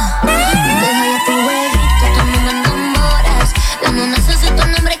mantenga. Deja ya tu huevito, tú no me enamoras. Yo no necesito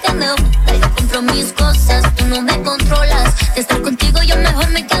un hombre que me gusta. Yo compro mis cosas, tú no me controlas. De estar contigo yo mejor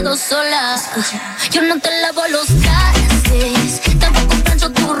me quedo sola. Yo no te lavo los trastes, tampoco plancho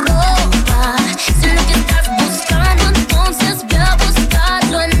tu ropa. Sé lo que estás buscando, entonces ve a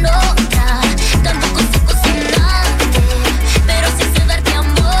buscarlo en otra. Tampoco sé cocinarte, pero sí sé darte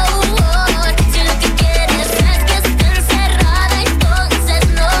amor. Si lo que quieres es que esté encerrada, entonces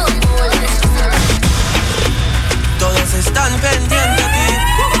no vuelves. Todos están pendientes a ti,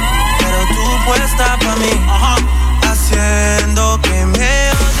 pero tú puesta pa' mí. Haciendo que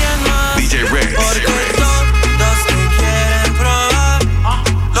me odien más. DJ Ritz. Porque todos te quieren probar.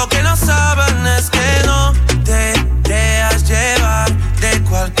 Lo que no saben es que no te dejas llevar de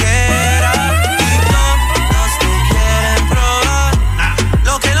cualquiera. Y todos te quieren probar.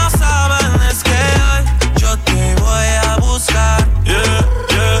 Lo que no saben es que hoy yo te voy a buscar.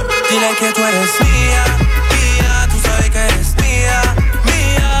 Dile que tú eres mía, mía. Tú sabes que eres mía,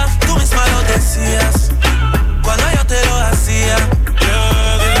 mía. Tú misma lo decías cuando yo te lo hacía.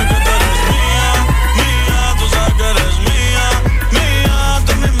 Dile que tú eres mía, mía. Tú sabes que eres mía, mía.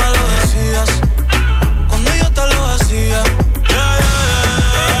 Tú misma lo decías cuando yo te lo hacía.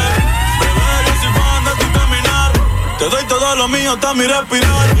 Bebé, yo soy fan de tu caminar. Te doy todo lo mío hasta mi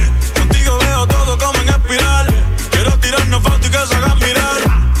respirar. Contigo veo todo como en espiral. Quiero tirarnos fotos y que se hagan mirar.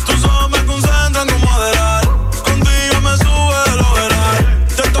 Tus ojos me concentran como moderar. Contigo me sube el overall.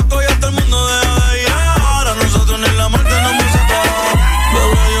 Te toco y hasta el mundo deja de girar. A nosotros ni la muerte nos hemos separado.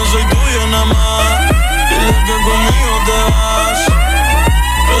 Bebé, yo soy tuyo nada más. Dile que conmigo te vas.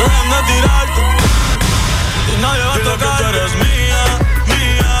 Que dejen de tirarte y nadie va a tocar. Dile que tú eres mía,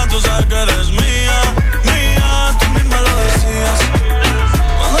 mía. Tú sabes que eres mía, mía. Tú misma lo decías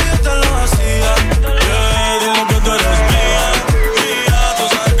cuando yo te lo hacía. Dile que tú eres mía, mía. Tú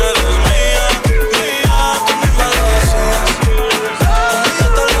sabes que eres mía, mía. Tú misma lo decías cuando yo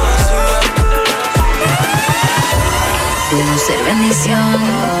te lo hacía. Puedo ser bendición,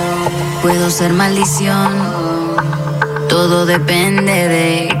 puedo ser maldición. Todo depende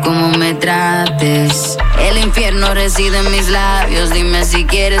de cómo me trates. El infierno reside en mis labios, dime si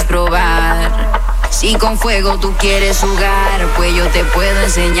quieres probar. Si con fuego tú quieres jugar, pues yo te puedo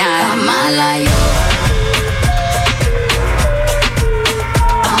enseñar. Amala yo.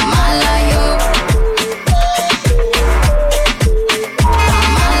 Amala yo.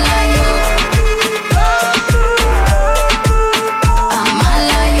 Amala yo.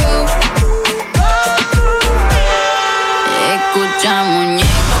 Amala yo. Escucha,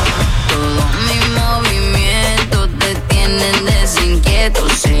 muñeco, todos mis movimientos te tienen desinquieto.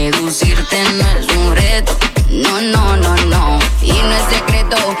 Seducirte no es un reto, no, no, no, no. Y no es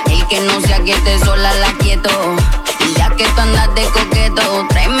secreto, el que no se aquiete sola la quieto. Ya que tú andas de coqueto,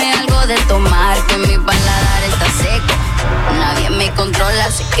 tráeme algo de tomar, que mi paladar está seco. Nadie me controla.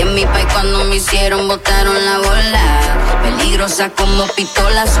 Sé que en mi país cuando me hicieron botaron la bola. Peligrosa como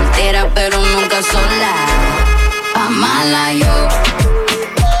pistola, soltera pero nunca sola. Pa' mala yo.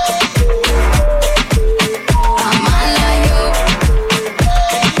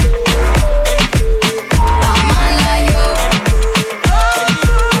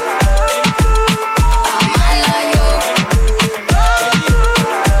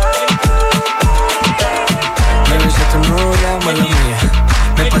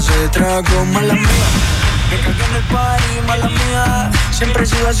 De trago, mala mía. Me cagué en el party, mala mía. Siempre he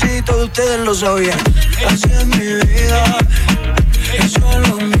sido así, todos ustedes lo sabían. Así es mi vida, es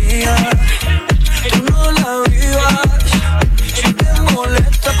solo mía. Tú no la vivas, si te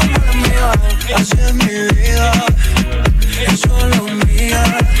molesta, pues mala mía. Así es mi vida, es solo mía.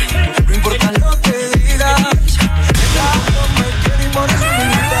 No importa lo que digas, no me quiero y por eso me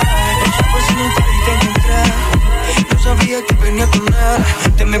invita. Eso fue sin un party te encontré. No sabía que venía con él.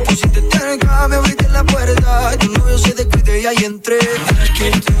 Te me pusiste cerca, me abriste la puerta. Tu novio se descuide y ahí entré. Aquí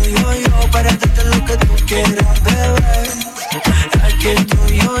estoy yo para darte lo que tú quieras, bebé. Aquí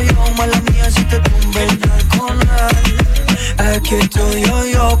estoy yo, mala mía, si te tumbe con él. Aquí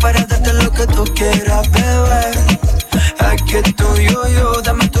estoy yo para darte lo que tú quieras, bebé. Aquí estoy yo,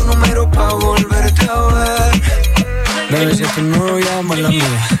 dame tu número pa' volverte a ver. Bebé, si es tu novia, mala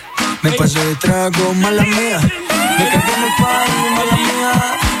mía. Me pasé de trago, mala mía. Me cagué en el party, mala mía.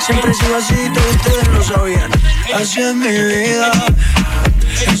 Siempre he sido así, todos ustedes lo sabían. Así es mi vida,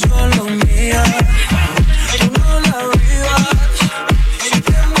 es solo mía. Tú no la vivas, si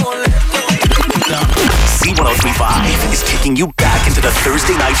te molesta. Z1035 is taking you back into the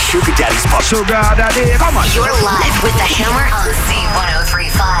Thursday night Sugar Daddy's party. Sugar Daddy, come on. You're live with the Hammer on Z1035.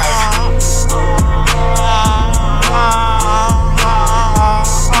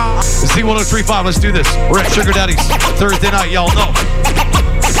 Z1035, let's do this. We're at Sugar Daddy's Thursday night, y'all know.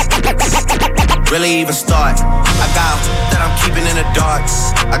 Really even start. I got that I'm keeping in the dark.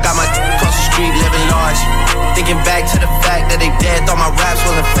 I got my across the street living large. Thinking back to the fact that they dead. Thought my raps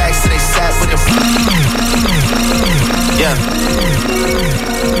wasn't facts, so they sat with the yeah.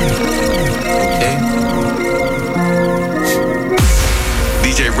 Okay.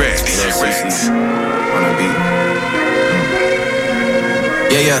 DJ Ritz. Wanna be.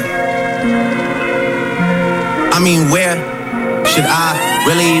 Yeah. I mean, where should I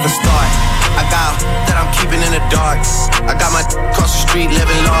really even start? I got that I'm keeping in the dark. I got my across the street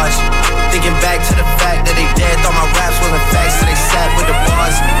living large. Thinking back to the fact that they dead. Thought my raps wasn't facts, so they sat with the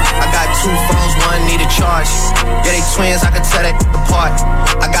bars. I got two phones, one need a charge. Yeah, they twins, I can tell they apart.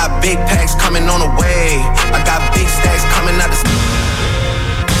 I got big packs coming on the way. I got big stacks coming out the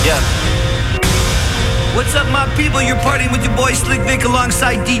yeah. What's up, my people? You're partying with your boy Slick Vic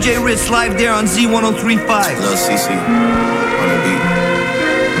alongside DJ Ritz live there on Z1035. Lil CC on the beat.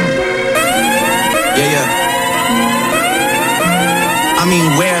 Yeah. I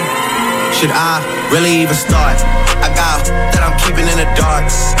mean, where should I really even start? I got that I'm keeping in the dark.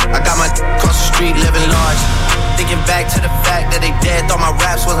 I got my across the street living large. Thinking back to the fact that they dead. Thought my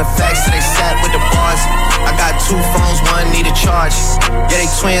raps wasn't facts, so they sat with the bars. I got two phones, one need a charge. Yeah, they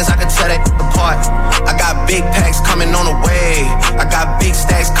twins, I can tell they apart. I got big packs coming on the way. I got big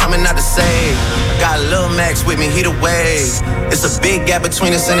stacks coming out to save. I got Lil Max with me, he the wave. It's a big gap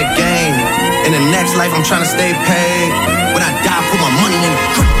between us in the game. In the next life, I'm trying to stay paid. When I die, put my money in the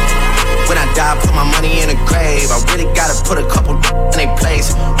grave. When I die, put my money in the grave. I really gotta put a couple in their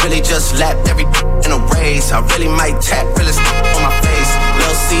place. Really just lapped every in a race. I really might tap realest on my face.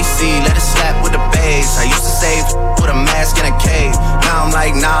 Lil CC, let it slap with the bass. I used to save with a mask in a cave. Now I'm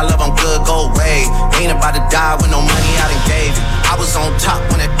like, nah, love, I'm good, go away. Ain't about to die with no money I done gave you. I was on top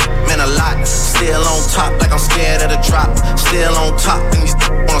when it meant a lot. Still on top like I'm scared of the drop. Still on top and these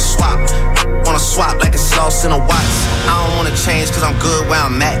wanna swap. Wanna swap like it's sauce in a watch. I don't wanna change cause I'm good where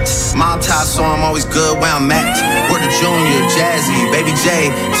I'm at. Mom tied so I'm always good where I'm at. Word to Junior, Jazzy, Baby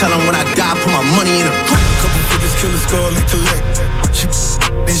J. Tell them when I die, put my money in a couple figures, killers call and collect. She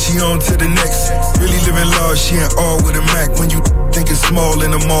then she on to the next. Really living large, she ain't all with a Mac. When you thinking small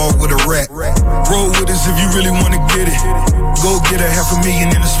in the mall with a rat. Roll with us if you really wanna get it. Go get a $500,000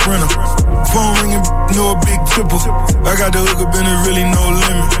 in a Sprinter. Phone ringing, no a big triple. I got the hook up and it really no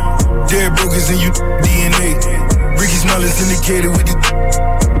limit. Dead brokers in you DNA. Ricky Smile is indicated with you.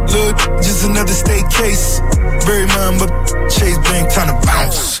 Look, just another state case. Bury mine, but Chase Bank time to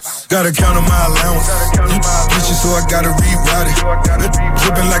bounce. Gotta count on my allowance. You bitches, so I gotta reroute it.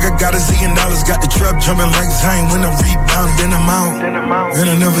 Flipping like I got $1 zillion. Got the trap jumping like Zane when I'm rebounding. Then I'm out. And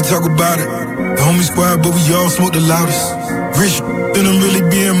I never talk about it. The homie squad, but we all smoke the loudest. Rich, then I'm really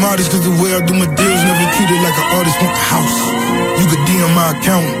being modest, cause the way I do my deals never treated like an artist want the house. You could DM my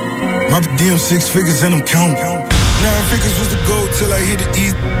account, my DM 6 figures and I'm counting. 9 figures was the goal till I hit it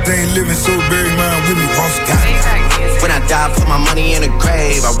easy. They ain't living, so bury mine with me, Ross got it. When I die, put my money in a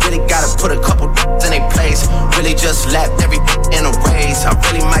grave. I really gotta put a couple in their place. Really just lapped every in a race. I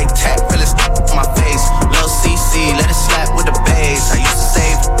really might tap, feel it on my face. Lil CC, let it slap with the bass. I used to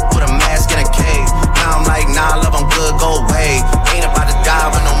save with a mask in a cave. Now I'm like, nah, love, I'm good, go away. Ain't about to die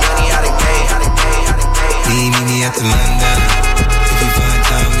with no money out of gay. Meet me at the London. If you find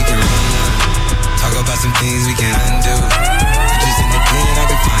time, we can run one. Talk about some things we can undo. You just in the pen, I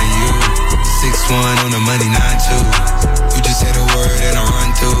can find you. 6'1" on the money, 9'2". You just say the word and I run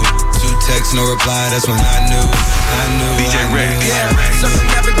through. 2 texts, no reply, that's when I knew. DJ Red. Yeah, so you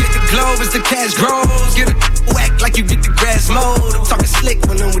never get the globe as the cash grows. Get a whack like you get the grass mowed. I'm talking slick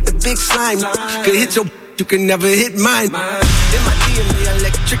when I'm with the big slime. Could hit your, you can never hit mine. In my DNA,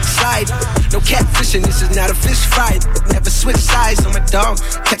 electric slide. No catfishing, this is not a fish fight. Never switch sides on my dog.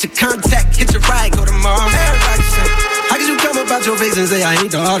 Catch a contact, hit your ride, go to mom. Everybody say, how could you come about your face and say I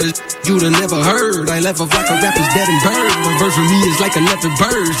ain't the artist you'd have never heard? I left off like a rapper's dead and bird. One verse for me is like 11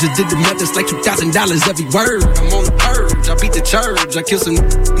 birds. Just did the math, it's like $2,000 every word. I'm on the purge, I beat the church. I killed some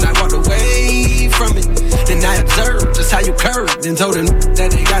and I walked away from it. Then I observed just how you curved and told them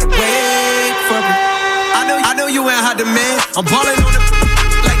that they gotta wait for me. I know you ain't hot demand. I'm ballin' on the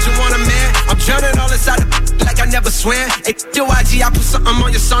like you want a man. I'm drowning all inside the like I never swam. Hey, yo, IG, I put something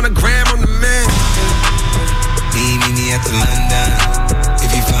on your sonogram. I'm the man. Meet me at the London.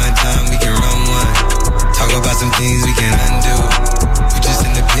 If you find time, we can run one. Talk about some things we can undo. You just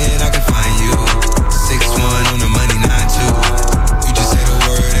in the pen, I can find you. 6'1" on the money, 9'2". You just say the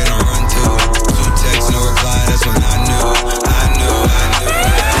word and I run through. 2 texts, no reply, that's when I knew.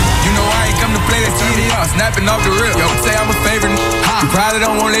 You know I ain't come to play that TDR, snapping off the rip. Yo, say I'm a favorite. You probably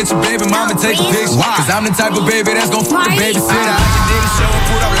don't wanna let your baby mama take a picture. Cause I'm the type of baby that's gon' fuck the babysitter. I just did a show and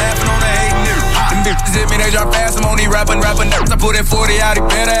put up laughing on the hate nigga. Them bitches hit me, they drop fast, I'm on these rapping nerves. I put that 40 out, he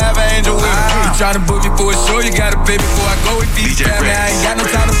better have an angel with him. You tryna book me for a show, you gotta pay before I go with these. I ain't got no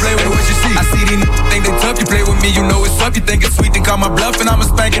time to play with what you see. I see these think they tough, you play with me, you know it's up. You think it's sweet, then call my bluff and I'ma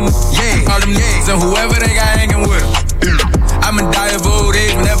spanking. Yeah, all them niggas and whoever they got hanging with them. I'ma die of old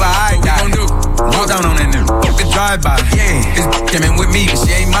age whenever I die. What we gon' do? Walk down on that nigga. The drive-by. Yeah, this came in with me, but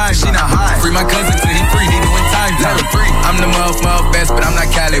she ain't mine. She not high. Free my cousin till he free. He doing time. Level 3. I'm the motherfucker best, but I'm not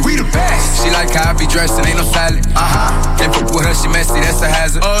Cali. We the best. She like how I be dressed and ain't no salad. Can't fuck with her, she messy. That's a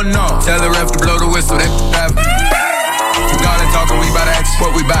hazard. Oh no. Tell the ref to blow the whistle. They have. Forgot it talking. We bout to ask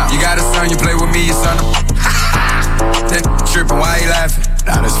what we bout. You got a son, you play with me, your son. That trippin', why you laughing?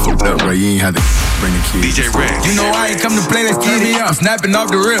 Nah, that's fucked up, bro. You ain't had to bring the kids. DJ Red. You know I ain't come to play, let's get it up. Snapping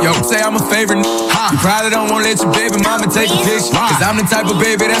off the rip. Yo, say I'm a favorite. You probably don't wanna let your baby mama take a picture. Cause I'm the type of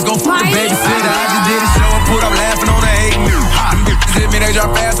baby that's gon' fuck the babysitter. I just did a show and put up laughing on the hate nigga. Them bitches hit me, they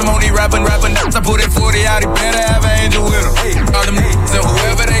drop fast, I'm on these rapping nerves. I put that 40 out, he better have an angel with him. All them niggas and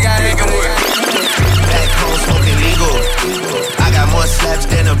whoever they got hanging with. Back home smoking legal. I got more slaps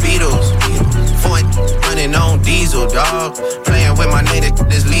than the Beatles. 4 running on diesel, dog. Playing with my nigga,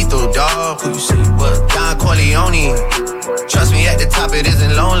 this lethal, dog. Who you see? What? Don Corleone. Trust me, at the top it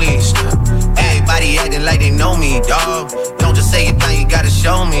isn't lonely. Everybody acting like they know me, dog. Don't just say it now, you gotta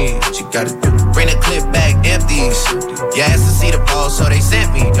show me what you gotta do. Bring the clip back empty. You asked to see the ball, so they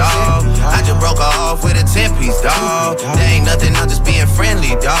sent me, dog. I just broke her off with a 10-piece, dog. There ain't nothing, I'm just being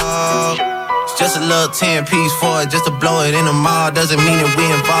friendly, dog. It's just a little 10-piece for it, just to blow it in the mall. Doesn't mean that we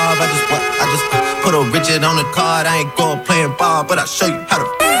involved. I just put a Richard on the card. I ain't going playing ball, but I'll show you how to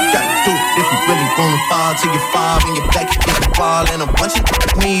gotta do it. If you really wanna fall till you fall, when you're back, you get the ball. And a bunch of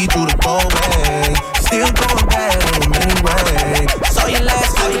need you to go away. Still going bad anyway. So your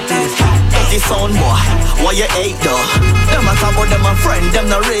last night this. Hey, son boy, why you hate though? Them a talk about them a friend, them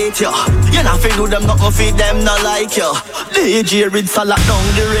no rate you. You not feel do them nothing feed them not like you. DJ Ritz a lock down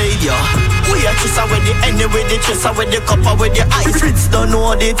the radio. We a kiss with the end with the chest with the cup with the ice. Ritz don't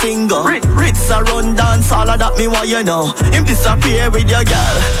know the thing go. Ritz a run dance all of that me what you know. Him disappear with your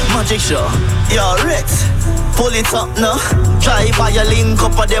girl, magic show. Yo Ritz, pull it up now. Drive by your link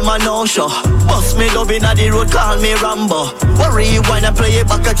up of them a no show. Bust me love inna the road, call me Rambo. Worry when I play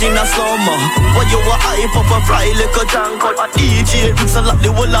it back in a slow-mo. When you a hype up a fry like a tank. DJ Ritz a lock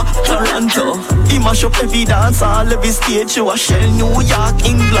the whole of Toronto. He mash up every dance all every stage. You a shell New York,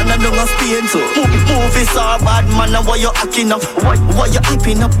 England and down a Spain too. Movies are bad man and why you acting up? Why you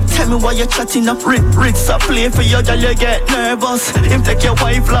hyping up? Tell me why you chatting up. Ritz a play for you, girl you get nervous. Him take your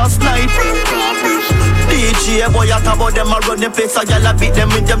wife last night. DJ boy I talk about them a run the place. A gal a beat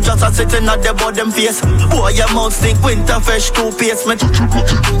them with them just a sitting at the bottom face. Boy your mouth stink winter fresh toothpaste. Me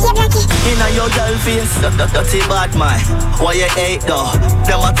inna your girl face. Dirty bad man. Why you hate though?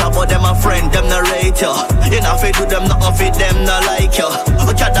 Them a talk about them a friend. Them no rate you. You not fit do them nothing fit them no like you.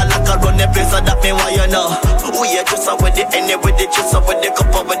 Cadillac a run the place. So that mean why you know. We are just up with the any with the juice up with the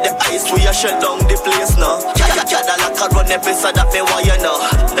cup up with the ice. We are shut down the place now. Cadillac a run the place. So that mean why you know.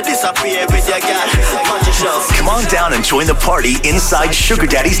 Disappear with your girl. Come on down and join the party inside Sugar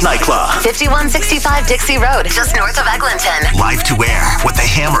Daddy's Nightclub. 5165 Dixie Road, just north of Eglinton. Live to air with the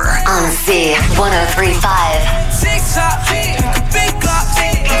Hammer. On Z1035. Six up, big block,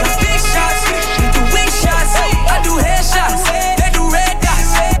 big shots, do weak shots. I do headshots, they do red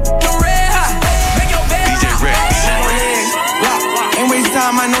dots, the red hot. Make your bed DJ Ritz. Ain't waste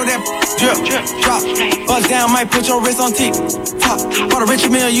time, I know that drip, drop. Buzz down, might put your wrist on T. Top, bought a rich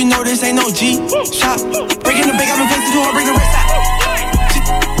meal, you know this ain't no G. Shop, breaking the big, I've been placing to her, bring the wrist out. She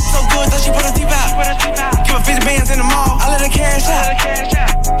so good that she put her teeth out. Give her 50 bands in the mall, I let her cash out.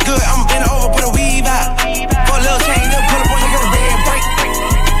 Good, I'ma bend her over, put a weave out. For a little change, they'll pull up on you, get a red break.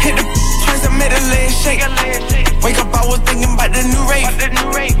 Hit the twice, I made her leg shake. Wake up, I was thinking about the new rate.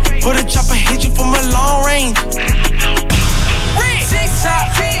 Put a chopper, hit you from a long range. Six up,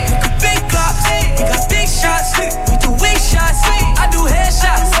 big blocks, we got big shots, we do weak shots. I do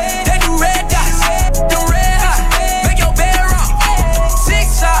headshots, they do red dots, the red hot, make your bed rock.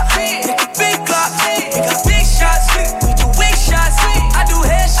 Six up, big blocks, we got big shots, we do weak shots. I do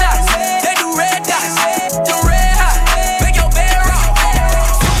headshots, they do red dots, the red hot, make your bed rock.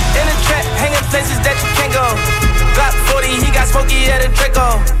 In the trap, hanging places that you can't go. Glock 40, he got smoky at a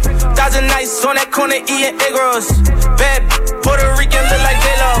Draco. 1,000 nights on that corner eating egg rolls. Bad Puerto Rican look like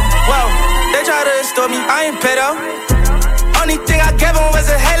J-Lo. Whoa, they try to extort me, I ain't pedo. Only thing I gave him was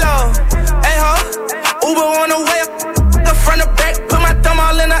a halo. Hey ho, Uber on the way up, the front to back, put my thumb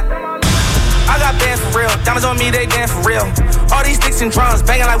all in the. I got bands for real, diamonds on me, they dance for real. All these sticks and drums,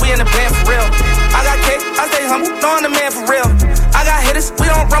 banging like we in the band for real. I got cake, I stay humble, knowing the man for real. I got hitters, we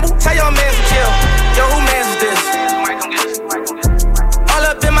don't rumble, tell your man to chill. Yo, who mans is this? All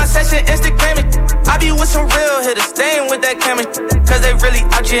up in my session, Instagram it. I be with some real hitters, staying with that camera. Cause they really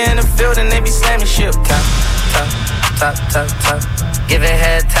out here in the field and they be slamming shit. Top, top, top, top, top. Giving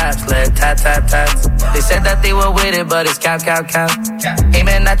head taps, leg tap, tap, taps. They said that they were with it, but it's cap, cap, cap.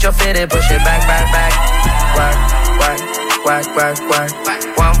 Aiming at your fitted, push it back, back, back. Whack, whack, whack, whack, whack.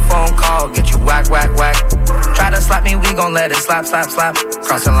 One phone call, get you whack, whack, whack. Try to slap me, we gon' let it slap, slap, slap.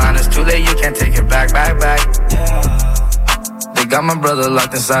 Crossing line is too late, you can't take it back, back, back. They got my brother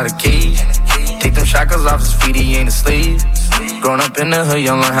locked inside a cage. Take them shackles off his feet, he ain't asleep. Grown up in the hood,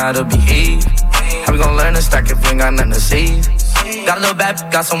 you learn how to behave. How we gon' learn to stack if we ain't got nothing to save? Got a little bad,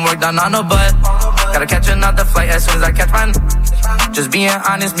 got some work done on her butt. Gotta catch another flight as soon as I catch mine. Just being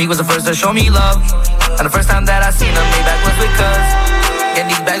honest, me was the first to show me love. And the first time that I seen her, Maybach was with cuz. Getting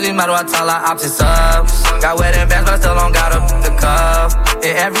these bags, we might as well tell our options subs. Got wedding bands, but I still don't got up the cuff.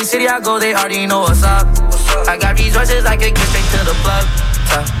 In every city I go, they already know what's up. I got resources, I can get straight to the plug.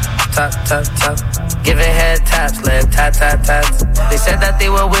 Tap, tap, tap. Giving head taps, leg tap, tap, taps. They said that they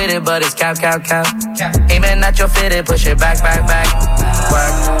were with it, but it's cap, cap, cap. Aiming at your fitted, push it back, back, back.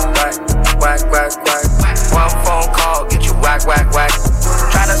 Whack, whack, whack, whack, whack. One phone call, get you whack, whack, whack.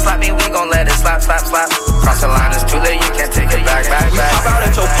 Try to slap me, we gon' let it slap, slap, slap. Cross the line, it's too late, you can't take it back, back, back. We pop out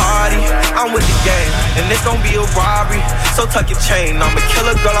at your party, I'm with the game, and this gon' be a robbery. So tuck your chain, I'm a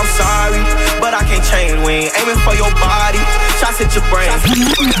killer, girl, I'm sorry, but I can't change. We ain't aiming for your body, shots hit your brain.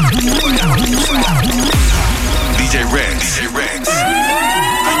 DJ Ritz. DJ Ritz.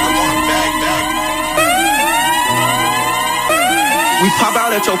 We pop out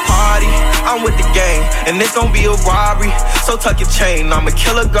at your party, I'm with the gang, and this gon' be a robbery. So tuck your chain, I'm a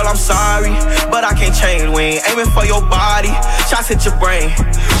killer, girl, I'm sorry, but I can't change. We ain't aiming for your body, shots hit your brain.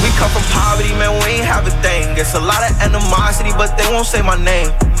 We come from poverty, man, we ain't have a thing. It's a lot of animosity, but they won't say my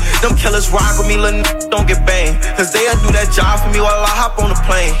name. Them killers rock with me, little don't get banged. Cause they'll do that job for me while I hop on the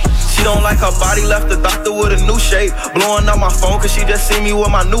plane. She don't like her body, left the doctor with a new shape. Blowing up my phone cause she just see me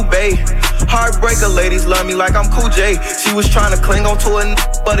with my new babe. Heartbreaker, ladies love me like I'm Cool J. She was trying to cling on to a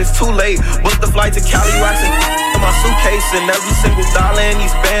but it's too late. Booked the flight to Cali, rocks in my suitcase. And every single dollar in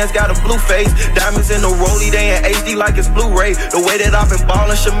these bands got a blue face. Diamonds in the rollie, they in HD like it's Blu-ray. The way that I've been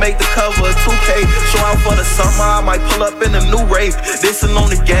ballin' should make the cover of 2K. Show out for the summer, I might pull up in a new rave. This'n on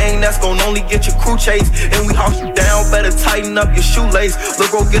the gang, that's gon' only get your crew chase. And we hawk you down, better tighten up your shoelace.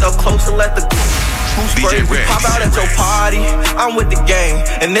 Look, bro, get up close and let the spray. We pop out at your party, I'm with the gang,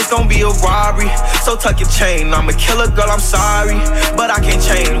 and this gon' be a robbery. So tuck your chain, I'm a killer, girl, I'm sorry, but I can't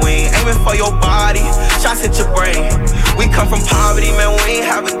change. We ain't aiming for your body,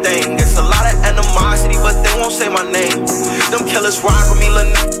 name. Them killers ride with me,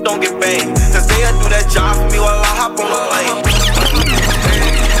 little niggas don't get banged. Cause they'll do that job for me while I hop on the plane.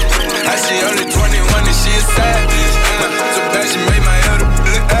 I see only 21 and she a savage. So bad she made my elder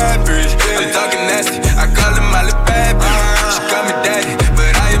look average. I'm talking nasty, I call her my little bad bitch. She call me daddy,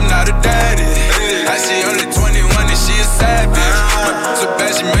 but I am not a daddy. I see only 21 and she a savage. So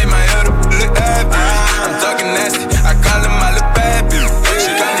bad she made my elder look average. I'm talking nasty, I call her my little bad bitch.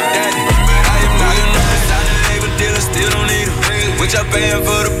 She call me daddy, but I am not a daddy. I'm a label dealer, still don't need her. Which I paying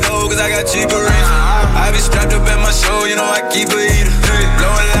for the blow, cause I got cheaper rings. I be strapped up at my show, you know I keep a heater.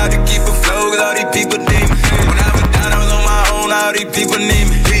 Blowing loud to keep a flow, cause all these people need me. When I was down, I was on my own, all these people need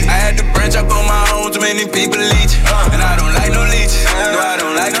me. I had to branch up on my own, too many people leech. And I don't like no leeches, no I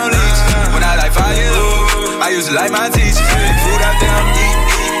don't like no leeches. When I like fire, I used to like my teachers. Food out there, I'm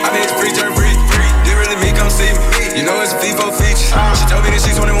eating. I made the free turn free. Didn't really me, come see me. You know it's a FIFO feature. She told me that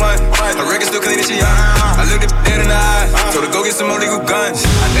she's 21. Her record still clean and she young. I looked at dead in the eye. Told her go get some more legal guns.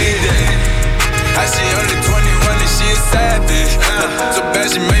 I need that. I see only 21 and she a savage. So bad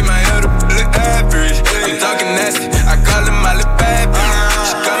she made my elder look average. I'm talking nasty, I call her my little bad bitch.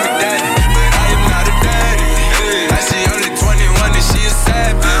 She call me daddy, but I am not a daddy. I see only 21 and she a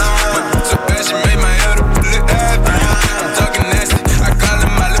savage. So bad she made my elder look average. I'm talking nasty, I call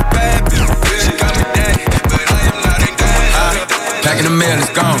her my little bad bitch. She call me daddy, but I am not a daddy. Packing the mail, it's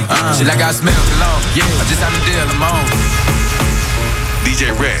gone. She like I smell cologne. Yeah, I just had a deal, I'm on.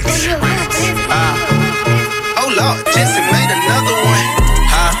 DJ Rex. Oh Lord, Jesse made another one.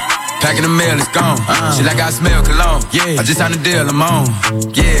 Packing the mail, it's gone. She like I smell cologne. Yeah, I just signed a deal, I'm on.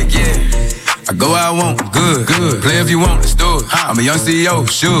 Yeah, yeah. I go where I want, good. Play if you want, let's do it. I'm a young CEO,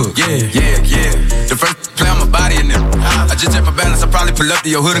 sure. Yeah. The first play on my body in them. I just check my balance, I probably pull up to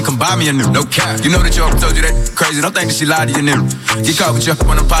your hood and come buy me a new. No cap. You know that your told you that crazy. Don't think that she lied to you, nigga. Get caught with you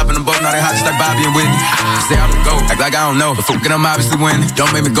when I'm popping them both. Now they hot just like Bobby and Whitney. Say I'm the GOAT, act like I don't know. But fucking I'm obviously winning.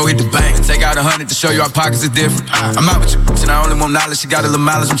 Don't make me go hit the bank and take out 100 to show you our pockets is different. I'm out with you, and I only want knowledge. She got a little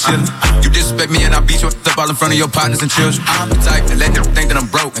mileage, I'm chillin'. You disrespect me and I beat you up all in front of your partners and children. I'm the type to let them think that I'm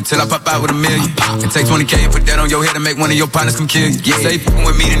broke until I pop out with $1 million. And take 20K and put that on your head and make one of your partners come kill you. Yeah. Say fucking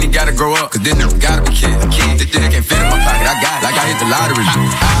with me, then he gotta grow up, cause this nigga gotta be killed. This dick can't fit in my pocket, I got it, like I hit the lottery. I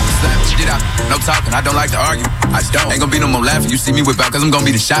slap shit out, no talking, I don't like to argue. I don't, ain't gonna be no more laughing, you see me whip out, cause I'm gonna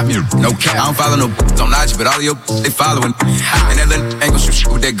be the shot mirror. No cap, I don't follow no on IG, but all of your they following. And that little ain't gon' shoot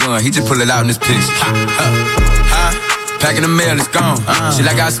shit with that gun, he just pull it out in this picture. Packing the mail, it's gone. She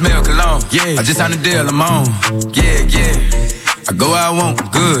like I smell cologne. Yeah, I just signed a deal, I'm on. Yeah. I go where I want,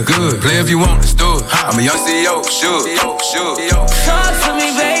 good. Play if you want, let's do it. I'm a young CEO, sure. Talk to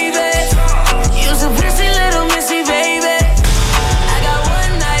me, baby. You're a pretty little missy, baby. I got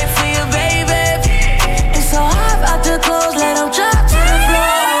one night for you, baby. It's so hot out the clothes, let them drop to the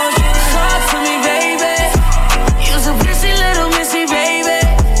floor. Talk to me, baby. You're a pretty little missy, baby.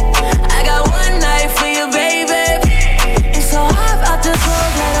 I got one night for you, baby. It's so hot out the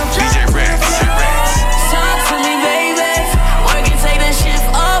clothes, let them drop to the floor. Talk to me, baby. Work and take the shift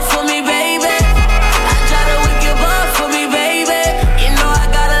off for me, baby. I try to whip your butt for me, baby. You know I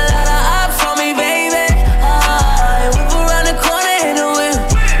got a lot of ops for me, baby. Whip around the corner in the whip.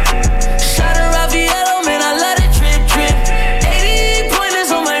 Shot a Raffaello, man, I let it drip. 80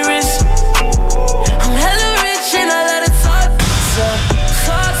 pointers on my wrist. I'm hella rich and I let it talk. So,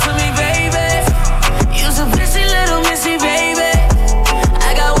 talk to me, baby. You're a pretty little missy, baby.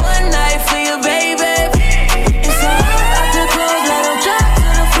 I got one night for you, baby. It's so hot out the clothes, let them drop to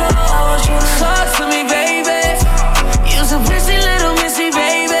the floor. Talk to me, baby. You're a pretty little missy,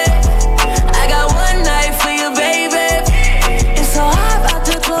 baby. I got one night for you, baby. It's so hot out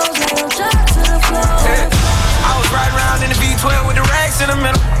the clothes, let them drop to the floor. I was riding around in the V12 with the racks in the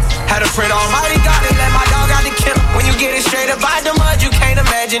middle. Had a friend almighty God and let my dog out the kennel. When you get it straight up by the mud, you can't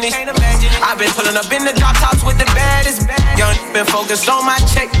imagine it. I've been pulling up in the drop tops with the baddest. Young been focused on my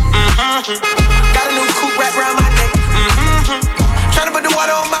check. Got a new coupe wrapped around my neck. Tryna put the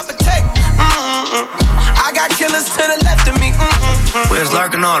water on my potato. I got killers to the left of me. We was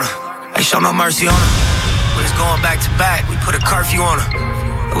lurking on her, ain't show no mercy on her. We was going back to back, we put a curfew on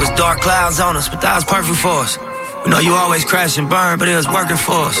her. It was dark clouds on us, but that was perfect for us. We know you always crash and burn, but it was working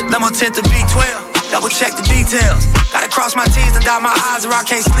for us. Let my tent to B12, double check the details. Gotta cross my T's and dot my I's or I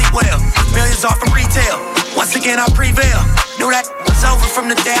can't sleep well. Millions off from retail, once again I prevail. Knew that was over from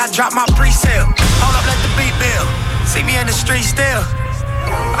the day I dropped my pre-sale. Hold up, let the beat build, see me in the street still.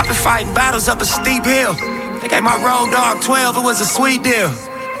 I've been fighting battles up a steep hill. They gave my road dog 12, it was a sweet deal.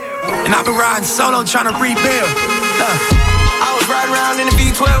 And I've been riding solo trying to rebuild. I was riding around in the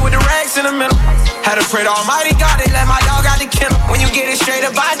V12 with the racks in the middle. Had to pray to Almighty God, they let my dog out the kennel. When you get it straight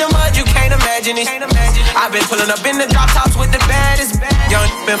up out the mud, you can't imagine it. I've been pulling up in the drop tops with the baddest. Young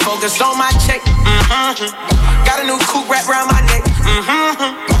been focused on my check. Got a new coupe wrapped around my neck.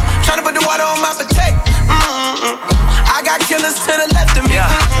 Tryna put the water on my potato. I got killers to the left of me.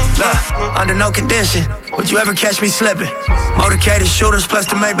 Look, under no condition would you ever catch me slipping. Motorcaded shooters plus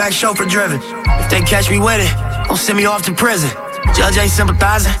the Maybach chauffeur driven. If they catch me with it, don't send me off to prison. Judge ain't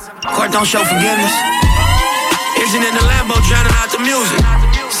sympathizing, court don't show forgiveness. Engine in the Lambo drowning out the music.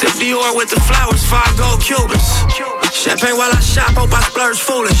 Sip Dior with the flowers, 5 gold Cubans. Champagne while I shop, hope I splurge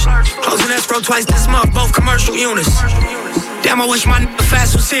foolish. Closing escrow twice this month, both commercial units. Damn, I wish my nigga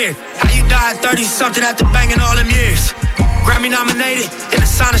Fast was here. How you died 30-something after banging all them years? Grammy nominated, in the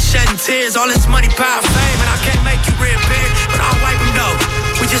sign of shedding tears. All this money, power, fame, and I can't make you real big, but I'll wipe them though.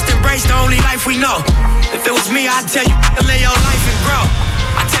 We just embrace the only life we know. If it was me, I'd tell you to live your life and grow.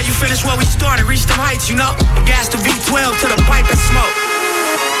 I tell you finish where we started, reach them heights, you know. Gas the V12 to the pipe and smoke.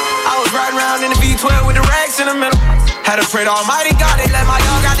 I was riding around in the V12 with the racks in the middle. Had to pray to Almighty God, they let my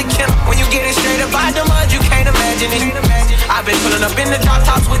dog out the kennel. When you get it straight up out the mud, you can't imagine it. I've been pulling up in the drop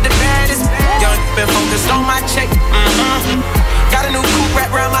tops with the baddest. Young been focused on my check. Got a new coupe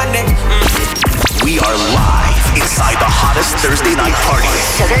wrapped around my neck. We are live inside the hottest Thursday night party.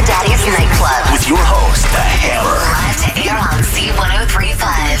 Sugar Daddy's Nightclub. With your host, The Hammer. Live to air on Z1035.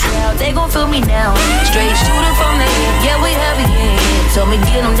 Yeah, they gon' feel me now. Straight shooter from the hip. Yeah, we heavy, yeah. Told me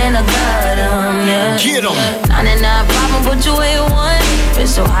get them, then I got them, yeah. Get them. 99 problem, but you ain't one. Been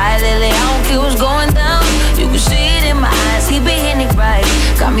so high lately, I don't care what's going down. You can see it in my eyes, he been hitting it right.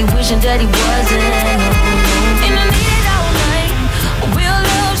 Got me wishing that he wasn't. And I need it all night. Real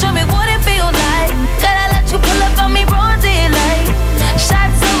love, show me what it feel like. Gotta let you pull up on me, broad daylight.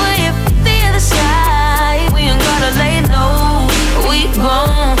 Shots over here, the other side. We ain't gotta lay low, we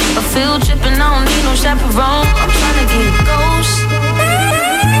grown. A field trip and I don't need no chaperone. I'm tryna get a ghost.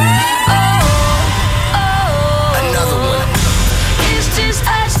 Another one. It's just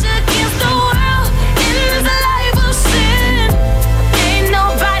us against the world in this life of sin. Ain't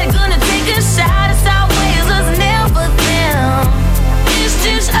nobody gonna take us out. It's our ways, us never them. It's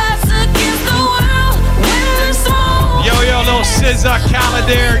just us against the world when the smoke. Yo, little SZA,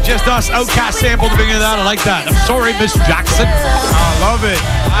 Calendar, just us. Outcast sample to begin that. I like that. I'm sorry, Miss Jackson. I love it.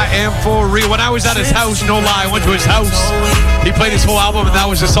 I am for real. When I was at his house, no lie, I went to his house. He played his whole album, and that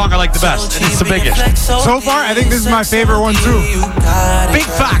was the song I like the best. And it's the biggest. So far, I think this is my favorite one too. Big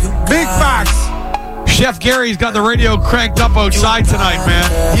fact. Big facts. Chef Gary's got the radio cranked up outside tonight, man.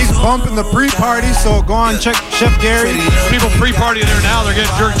 He's bumping the pre-party, so go on, check Chef Gary. People pre-party there now. They're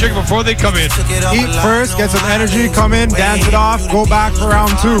getting jerk chicken before they come in. Eat first, get some energy, come in, dance it off, go back for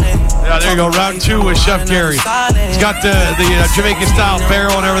round 2. Yeah, there you go. Round 2 with Chef Gary. He's got the Jamaican-style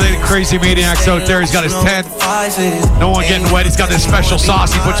barrel and everything. Crazy maniacs out there. He's got his tent. No one getting wet. He's got this special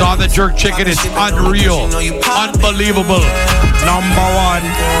sauce he puts on the jerk chicken. It's unreal. Unbelievable. Number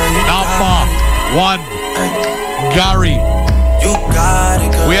 1. Gary.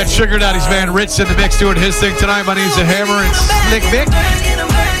 We had Sugar Daddy's man Ritz in the mix doing his thing tonight. My name's The Hammer and Slick Vic.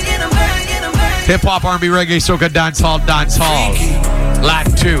 Hip-hop, R&B, reggae, soca, dancehall. Lat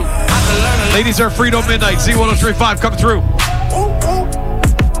 2. Ladies are free till midnight. Z1035, come through.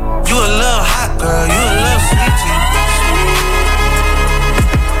 You a little hot girl, you a little sweetie.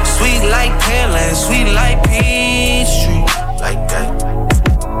 Sweet like Pearland, sweet like Peachtree. Like that.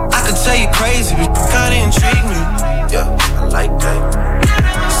 I could tell you crazy, but you kinda intrigue me. Yeah, I like that.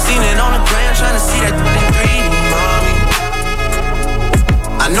 Seen it on the ground, trying to see that thing 3D, mommy.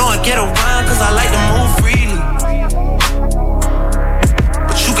 I know I get around cause I like to move freely.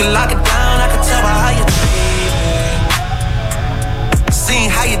 But you can lock it down, I can tell by how you treat me. Seen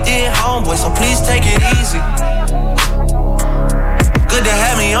how you did, homeboy, so please take it easy. Good to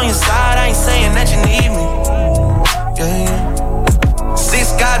have me on your side, I ain't saying that you need me. Yeah.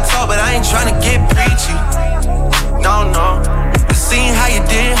 6 God talk, but I ain't tryna get preachy. No. I seen how you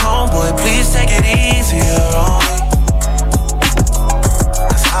did, homeboy. Please take it easier on me.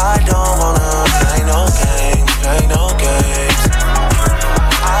 'Cause I don't wanna play no games. I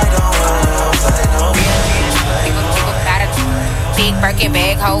don't wanna play no games. Big Birkin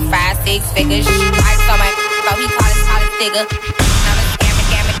bag, hold 5, 6 figures. Ice on my so he call it figure. I'm a scammer,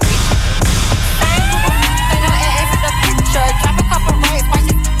 bitch. Drop a couple racks, watch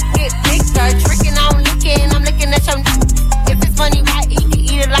it get bigger. Tricking on licking, I'm looking at your if it's funny, right, you can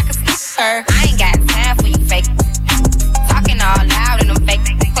eat it like a sticker. I ain't got time for you fake. Talking all loud in them fake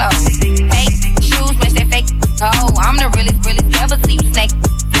clothes. Fake shoes, match that fake. Oh, I'm the realest, never see you snake.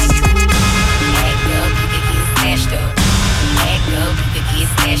 Act up, you can get smashed up. Act up, you can get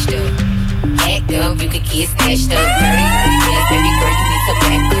smashed up. Act up, could get stashed up. Dirty, yes, baby girl, you need to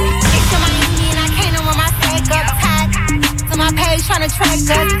back up. It's to Miami and I came in with my stack up tight. To my page tryna track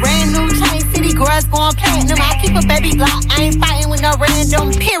us. Brand new chain city girls going platinum. I keep a baby Glock, I ain't fighting with no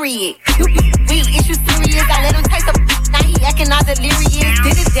random, period. Real issue serious, I let him taste the now he acting all delirious.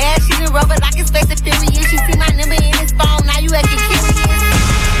 Did his dash, she done rubber like his face is furious. She see my number in his phone, now you acting curious.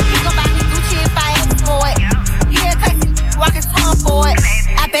 He gon' buy me Gucci if I ask for it. Yeah, crazy, walking tongue for it.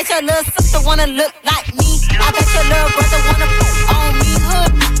 I bet your little sister wanna look like me. I bet your little brother wanna put on me.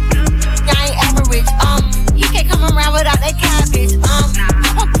 Hood, I ain't average. You can't come around without that cabbage.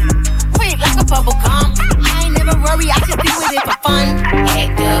 Quick like a bubble gum. I ain't never worry, I just do with it for fun.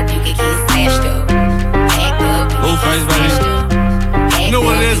 Act up, you can get smashed up. Act up, you can get smashed up. You know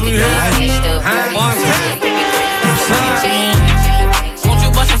what it is when you hear it? Won't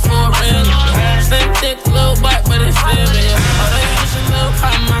you bust it for a real? Same thick little bite, but it's still real. Although you just a little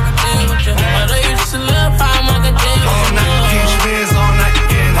problem, I can deal with you. Although you just a little problem, I can deal with you. All night, keep spins, all night,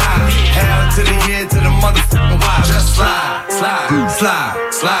 getting high. Hell to the year, to the motherfucking wild. Just slide, slide, slide,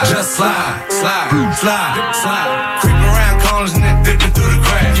 slide. Just slide, slide, slide, slide. Creep around corners and then dipping through the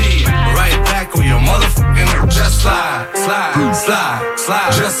grass. Yeah, right back on your motherfucking just slide, slide, slide,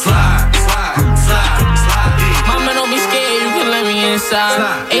 slide. Just slide, slide, slide, slide. Yeah. Mama, don't be scared, you can let me inside.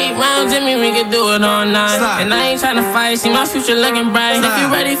 Slide. 8 rounds in me, we can do it all night. Slide. And I ain't tryna fight, see my future looking bright. Slide. If you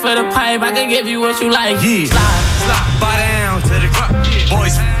ready for the pipe, I can give you what you like. Yeah. Slide, slide. Bow down to the ground.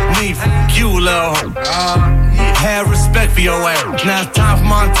 Boys, me, you little have respect for your ass. Now it's time for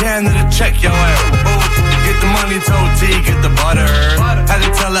Montana to check your ass. Ooh, get the money, told T, get the butter. Had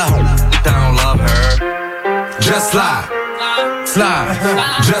to tell her I don't love her. Just slide, slide,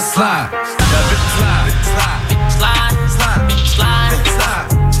 just slide. Slide, slide, slide, slide, slide,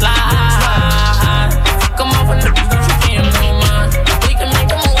 slide, slide. Come on, don't you feel no man? We can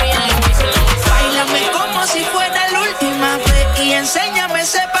make a movie, I ain't wasting no time. Báilame como si fuera la última vez y enséñame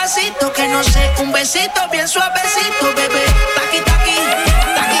ese pasito que no sé, un besito bien suavecito, bebé. Taqui, taqui,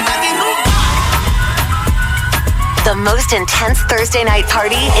 taqui, taqui, rumba. The most intense Thursday night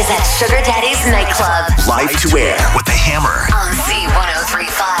party is at Sugar Daddy's Nightclub. Live to air with the Hammer. On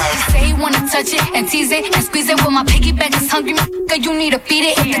Z1035. Say you wanna touch it and tease it and squeeze it. Well, my piggyback is hungry, you need to feed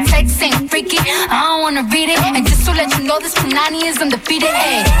it. If the text ain't freaky, I don't wanna read it. And just to let you know, this Punani is undefeated.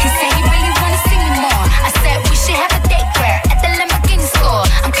 Ay, he said he really wanna see me more. I said we should have a date where at the Lamborghini store.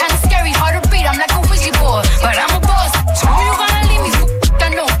 I'm kinda scary, hard to read, I'm like a Ouija board. But I'm a boss, so you gonna leave me? I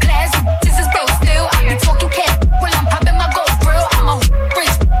know class, this is bro still. I be talking cat, well I'm popping my gold grill. I'm a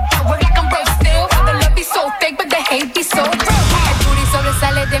rich, I work like I'm broke still. The love be so fake, but the hate be so real. El booty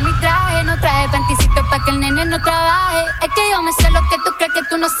sobresale de mi traje, no traje panticito pa' que el nene no trabaje. Es que yo me sé lo que tú crees que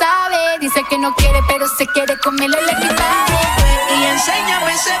tú no sabes. Dice que no quiere, pero se quiere comerle el equipaje. Y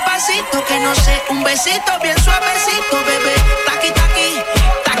enséñame ese pasito que no sé, un besito bien suavecito, bebé. Taqui, taqui,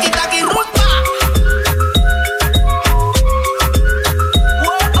 taqui, taqui, rumba.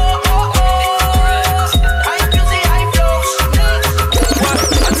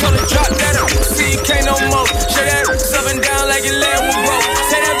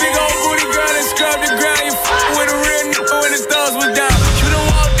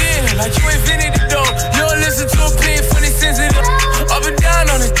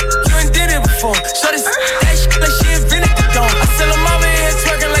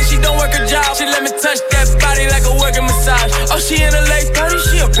 She let me touch that body like a working massage. Oh, she in her late 30s,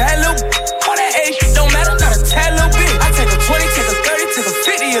 she a bad little all that age, don't matter, not a tad little bit. I take a 20, take a 30, take a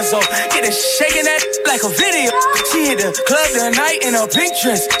 50 years old. Get it shaking that like a video. She hit the club tonight in a pink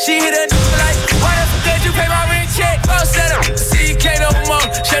dress. She hit her like, why the fuck did you pay my rent check? Oh, set up, see you can't no more.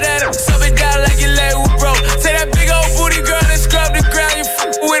 Shut that up, sub it down like you lay with bro. Take that big old booty girl and scrub the ground. You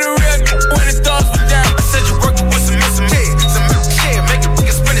f with a real when the thoughts were down. I said you working with some yeah, some yeah, make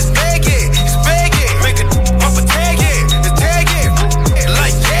it spin his bag, yeah.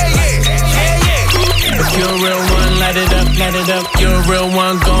 You're a real one, light it up, light it up. You're a real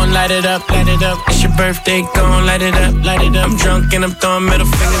one, gon' light it up, light it up. It's your birthday, gon' light it up, light it up. I'm drunk and I'm throwing middle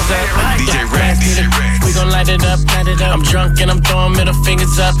fingers up. DJ Ritz, we gon' light it up, light it up. I'm drunk and I'm throwing middle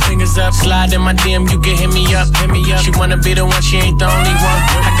fingers up, fingers up. Slide in my DM, you can hit me up, hit me up. She wanna be the one, she ain't the only one.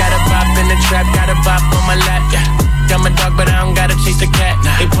 I got a bop in the trap, got a bop on my lap, yeah. I'm a dog, but I don't gotta chase the cat.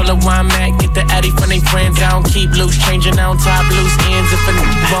 They pull a wine mat, get the addy from they friends. I don't keep loose, changing on top loose ends. If a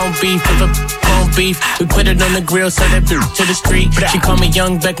won't beef, if a won't beef, we put it on the grill, so that to the street. She call me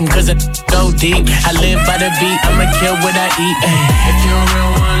Young Beckham, cause I go deep. I live by the beat, I'ma kill what I eat. Ay. If you're a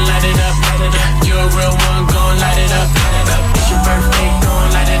real one, light it up, light it up. You're a real one, gon' light it up, light it up. It's your birthday, gon'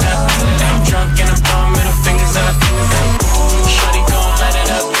 light it up. I'm drunk and I'm throwing middle fingers up. Shorty gon' light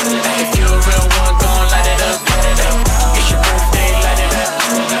it up. If you're a real one, gon'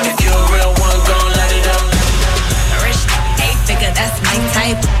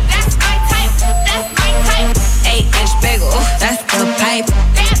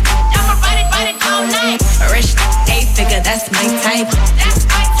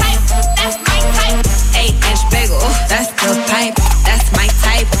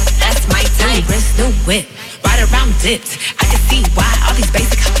 dipped. I can see why all these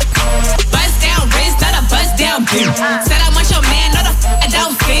basic bust down wrist, not a bust down bitch. Said I want your man, not a I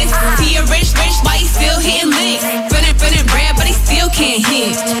don't fit. See a rich, why he still hitting licks? Running bread, but he still can't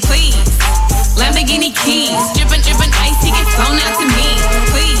hit. Please, Lamborghini keys, drippin' ice, he get flown out to me.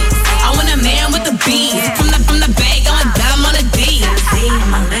 Please, I want a man with the bees. From the bag, I'm a dime on a D. See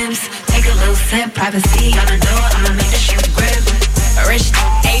my lips, take a little sip, privacy on the door, I'ma make the shit grip. Rich,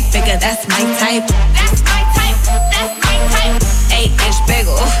 8-figure, that's my type. That's my type, that's my type. 8-inch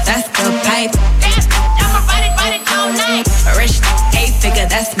bagel, that's the pipe. I'ma ride it all night. Rich, 8-figure,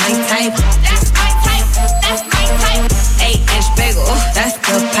 that's my type. That's my type, that's my type. 8-inch bagel, that's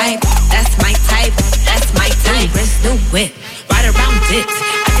the pipe. That's my type, that's my type. Wrist, new whip, ride around dips.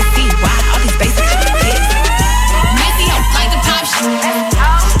 I can see why all these basic hits. Messy up like the pop shit.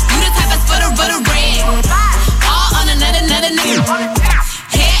 You the type of sputter, but a red. All on another nigga.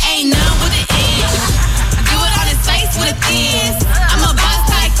 Hair ain't none with the edge. I do it on his face with a thiz. I'm a boss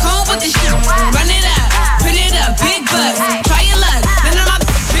tycoon with the shit. Run it up, print it up, big bucks. Try your luck, then I'm a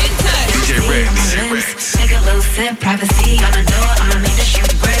big touch. DJ Rex. Take a little sip, privacy on the door, I'ma make the shit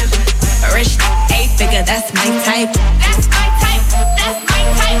grip. Rich, 8-figure, that's my type. That's my type, that's my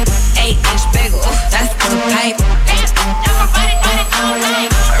type. 8-inch bagel, that's the pipe. I'ma ride it all night.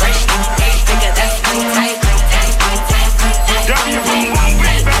 Rich, 8-figure, that's my type. That's my type, my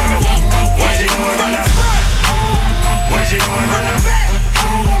type. Where's it going run up? Where's it going run up?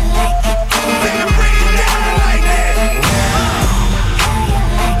 Then I'm breaking down like that.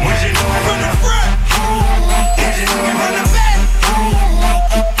 Where's it going run up? Where's it going run up?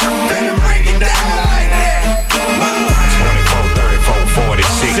 Then I'm breaking down like that. 24, 34,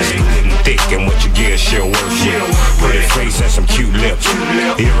 46, getting thick, and what you get, she'll work it. Pretty face and some cute lips,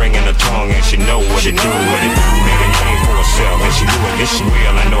 earring and a tongue, and she know what to do with it. Made a name for herself, and she do it this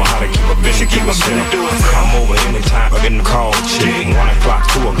well. I know how to keep a business, keep herself. Come over anytime, in the call, chick. 1 o'clock,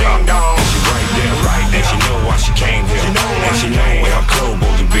 2 o'clock, and she right there, and she know why she came here, and she know where her clothes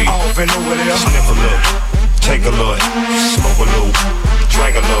supposed to be. Sniff a look, take a look, smoke a little,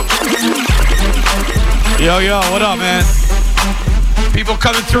 drink a little. Yo, what up, man? People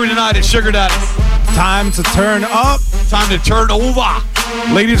coming through tonight at Sugar Daddy. Time to turn up. Time to turn over.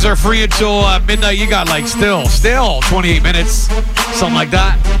 Ladies are free until midnight. You got like still 28 minutes, something like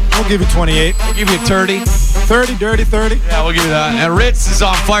that. We'll give you 28. We'll give you 30. 30, dirty 30. Yeah, we'll give you that. And Ritz is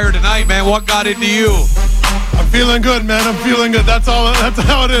on fire tonight, man. What got into you? I'm feeling good, man. I'm feeling good. That's how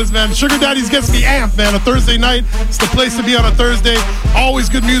it is, man. Sugar Daddies gets me amped, man. A Thursday night, it's the place to be on a Thursday. Always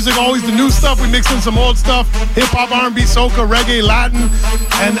good music, always the new stuff. We mix in some old stuff, hip-hop, R&B, soca, reggae, Latin,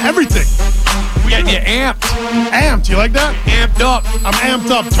 and everything. We getting you amped. Amped, you like that? Amped up. I'm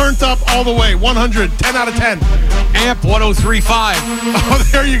amped up, turned up all the way. 100, 10 out of 10. Amp 1035. Oh,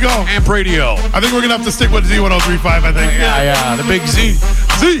 there you go. Amp radio. I think we're going to have to stick with Z1035, I think. Yeah, the big Z.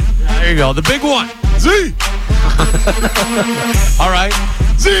 Z. There you go, the big one. Z. All right.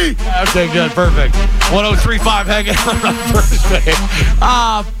 Z. Okay, good, perfect. 1035 hanging out on Thursday.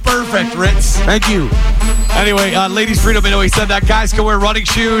 Perfect, Ritz. Thank you. Anyway, ladies' freedom, I know he said that. Guys can wear running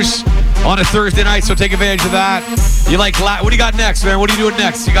shoes on a Thursday night, so take advantage of that. You like what do you got next, man? What are you doing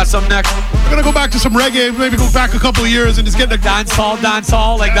next? You got something next? We're going to go back to some reggae, maybe go back a couple of years and just get the dance hall,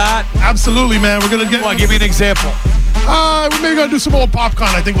 like that? Absolutely, man. We're going to get... Well, give me an example. We're maybe going to do some old popcorn,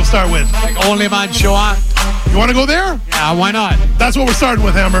 I think we'll start with. Like Only Man Show On? You want to go there? Yeah, why not? That's what we're starting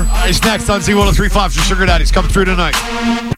with, Hammer. It's next on Z1035 for Sugar Daddies. Come through tonight.